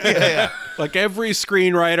 Like, yeah. Like every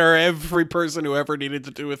screenwriter, every person who ever needed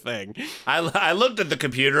to do a thing. I looked at the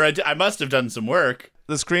computer. I must have done some work.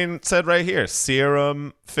 The screen said right here,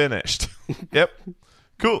 serum finished. Yep.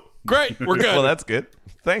 Cool. Great. We're good. Well, that's good.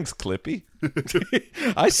 Thanks, Clippy.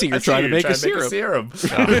 I see you're trying to make a serum.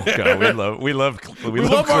 Oh God, we love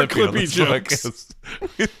our Clippy jokes.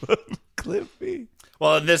 We love Clippy.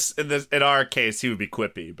 Well, in our case, he would be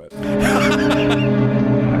Quippy, but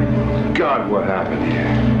God, what happened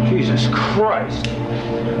here? Jesus Christ!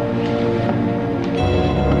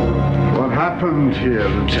 What happened here,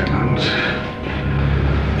 Lieutenant,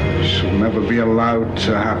 shall never be allowed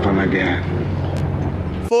to happen again.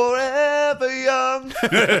 Forever young.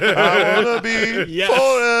 I want to be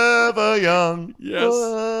forever young. Yes.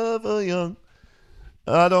 Forever young.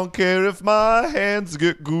 I don't care if my hands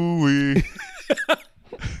get gooey.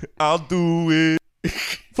 I'll do it.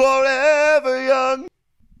 Forever young.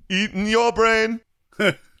 Eating your brain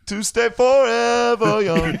to stay forever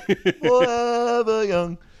young. Forever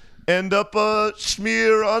young. End up a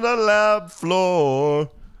smear on a lab floor.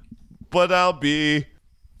 But I'll be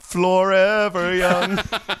forever young.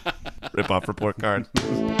 Rip-off report card. The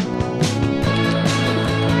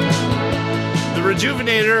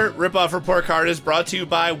Rejuvenator Rip-Off Report Card is brought to you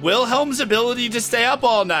by Wilhelm's ability to stay up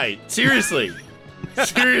all night. Seriously.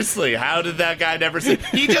 Seriously, how did that guy never see?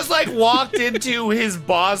 He just like walked into his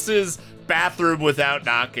boss's bathroom without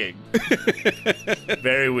knocking.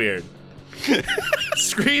 Very weird.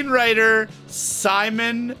 Screenwriter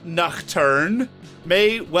Simon Nocturne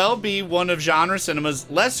may well be one of genre cinema's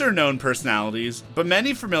lesser-known personalities, but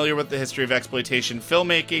many familiar with the history of exploitation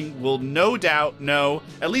filmmaking will no doubt know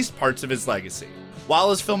at least parts of his legacy.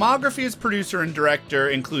 While his filmography as producer and director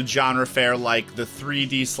includes genre fare like the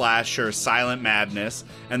 3D slasher Silent Madness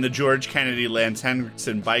and the George Kennedy Lance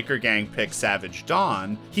Henriksen biker gang pick Savage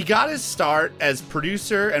Dawn, he got his start as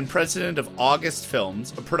producer and president of August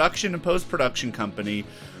Films, a production and post-production company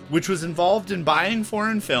which was involved in buying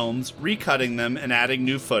foreign films, recutting them, and adding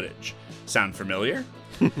new footage. Sound familiar?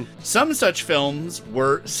 Some such films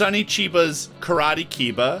were Sonny Chiba's Karate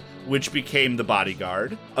Kiba, which became The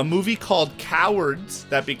Bodyguard, a movie called Cowards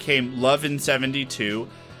that became Love in 72,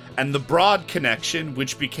 and The Broad Connection,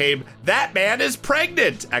 which became That Man is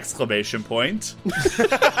Pregnant! !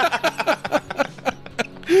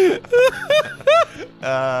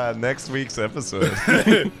 Next week's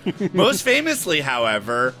episode. Most famously,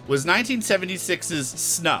 however, was 1976's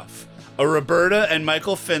Snuff, a Roberta and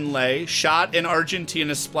Michael Finlay shot in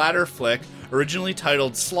Argentina splatter flick originally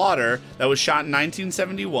titled Slaughter that was shot in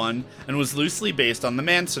 1971 and was loosely based on the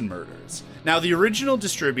Manson murders. Now, the original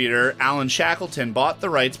distributor, Alan Shackleton, bought the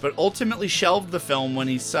rights but ultimately shelved the film when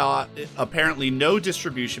he saw apparently no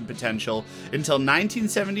distribution potential until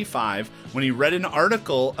 1975 when he read an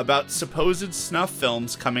article about supposed snuff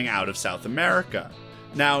films coming out of South America.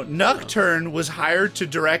 Now, Nocturne was hired to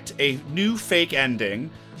direct a new fake ending,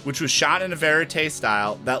 which was shot in a verite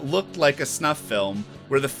style that looked like a snuff film,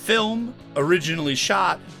 where the film originally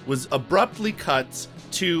shot was abruptly cut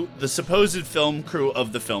to the supposed film crew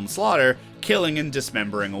of the film Slaughter killing and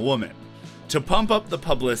dismembering a woman. To pump up the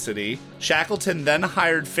publicity, Shackleton then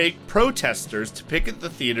hired fake protesters to picket the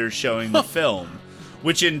theaters showing the film,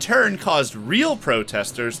 which in turn caused real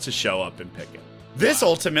protesters to show up and picket. This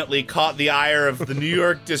ultimately caught the ire of the New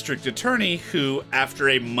York District Attorney, who, after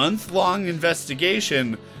a month-long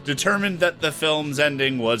investigation, determined that the film's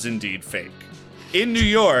ending was indeed fake. In New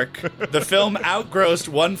York, the film outgrossed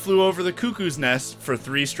One Flew Over the Cuckoo's Nest for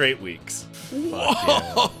 3 straight weeks.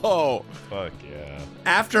 Whoa! Fuck yeah.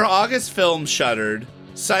 After August Films shuttered,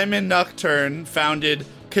 Simon Nocturne founded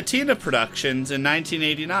Katina Productions in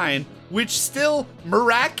 1989, which still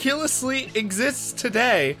miraculously exists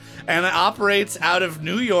today and operates out of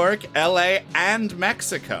New York, LA, and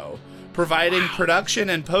Mexico, providing production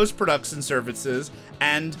and post-production services,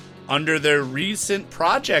 and under their recent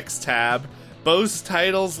projects tab, boasts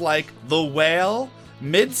titles like The Whale,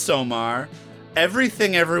 Midsommar,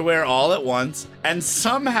 Everything Everywhere All at Once, and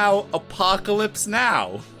somehow Apocalypse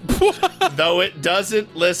Now, though it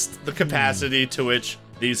doesn't list the capacity to which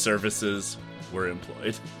these services were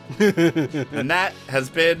employed. And that has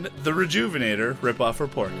been the Rejuvenator Ripoff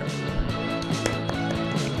Report Card.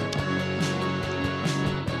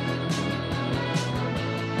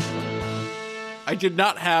 I did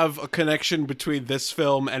not have a connection between this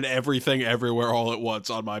film and Everything Everywhere All at Once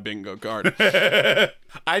on my bingo card.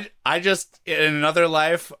 I just, in another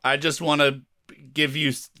life, I just want to give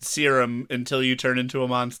you serum until you turn into a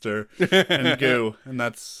monster and goo, and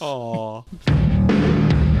that's... Aww.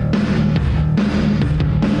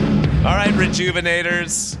 All right,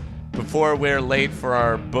 Rejuvenators. Before we're late for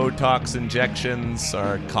our Botox injections,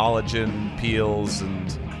 our collagen peels,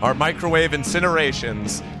 and our microwave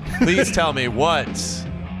incinerations, please tell me what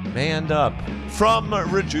may end up from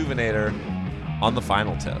Rejuvenator on the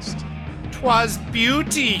final test. 'Twas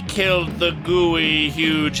beauty killed the gooey,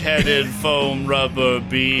 huge-headed foam rubber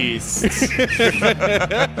beast.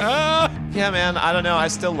 Yeah, man, I don't know. I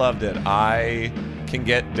still loved it. I can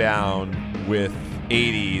get down with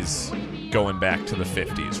 80s going back to the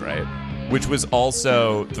 50s, right? Which was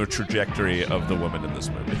also the trajectory of the woman in this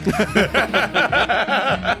movie.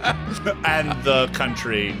 And the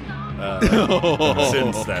country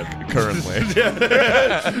since then. Currently.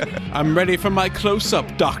 I'm ready for my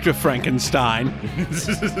close-up, Dr. Frankenstein.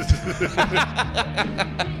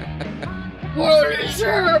 What is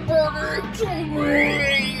happening to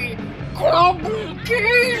me?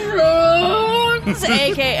 Complications!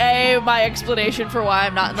 AKA my explanation for why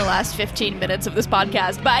I'm not in the last 15 minutes of this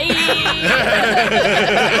podcast. Bye!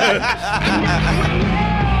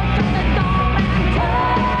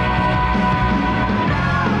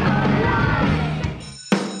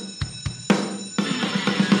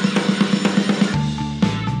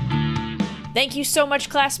 Thank you so much,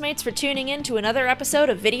 classmates, for tuning in to another episode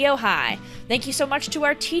of Video High. Thank you so much to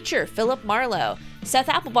our teacher, Philip Marlowe, Seth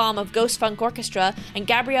Applebaum of Ghost Funk Orchestra, and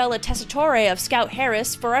Gabriella Tessitore of Scout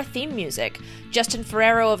Harris for our theme music. Justin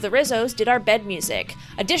Ferrero of the Rizzos did our bed music.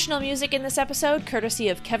 Additional music in this episode, courtesy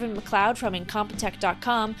of Kevin MacLeod from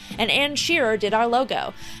Incompetech.com, and Ann Shearer did our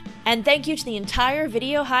logo. And thank you to the entire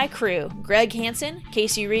Video High crew, Greg Hansen,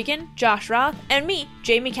 Casey Regan, Josh Roth, and me,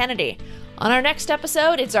 Jamie Kennedy. On our next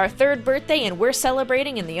episode, it's our 3rd birthday and we're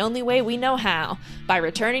celebrating in the only way we know how, by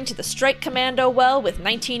returning to the Strike Commando well with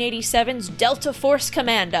 1987's Delta Force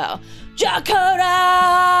Commando,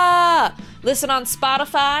 Jakota! Listen on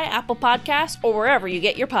Spotify, Apple Podcasts, or wherever you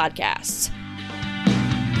get your podcasts.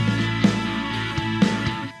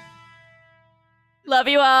 Love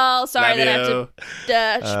you all. Sorry that I have to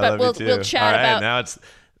dash, but we'll chat all right, about... Now it's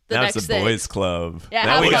Now it's a boys' club. Yeah,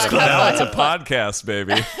 now have fun, have it's fun. a podcast,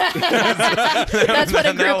 baby. That's what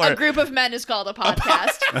a group of men is called, a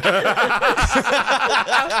podcast.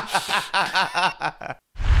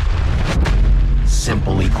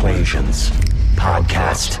 Simple Equations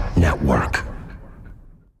Podcast Network.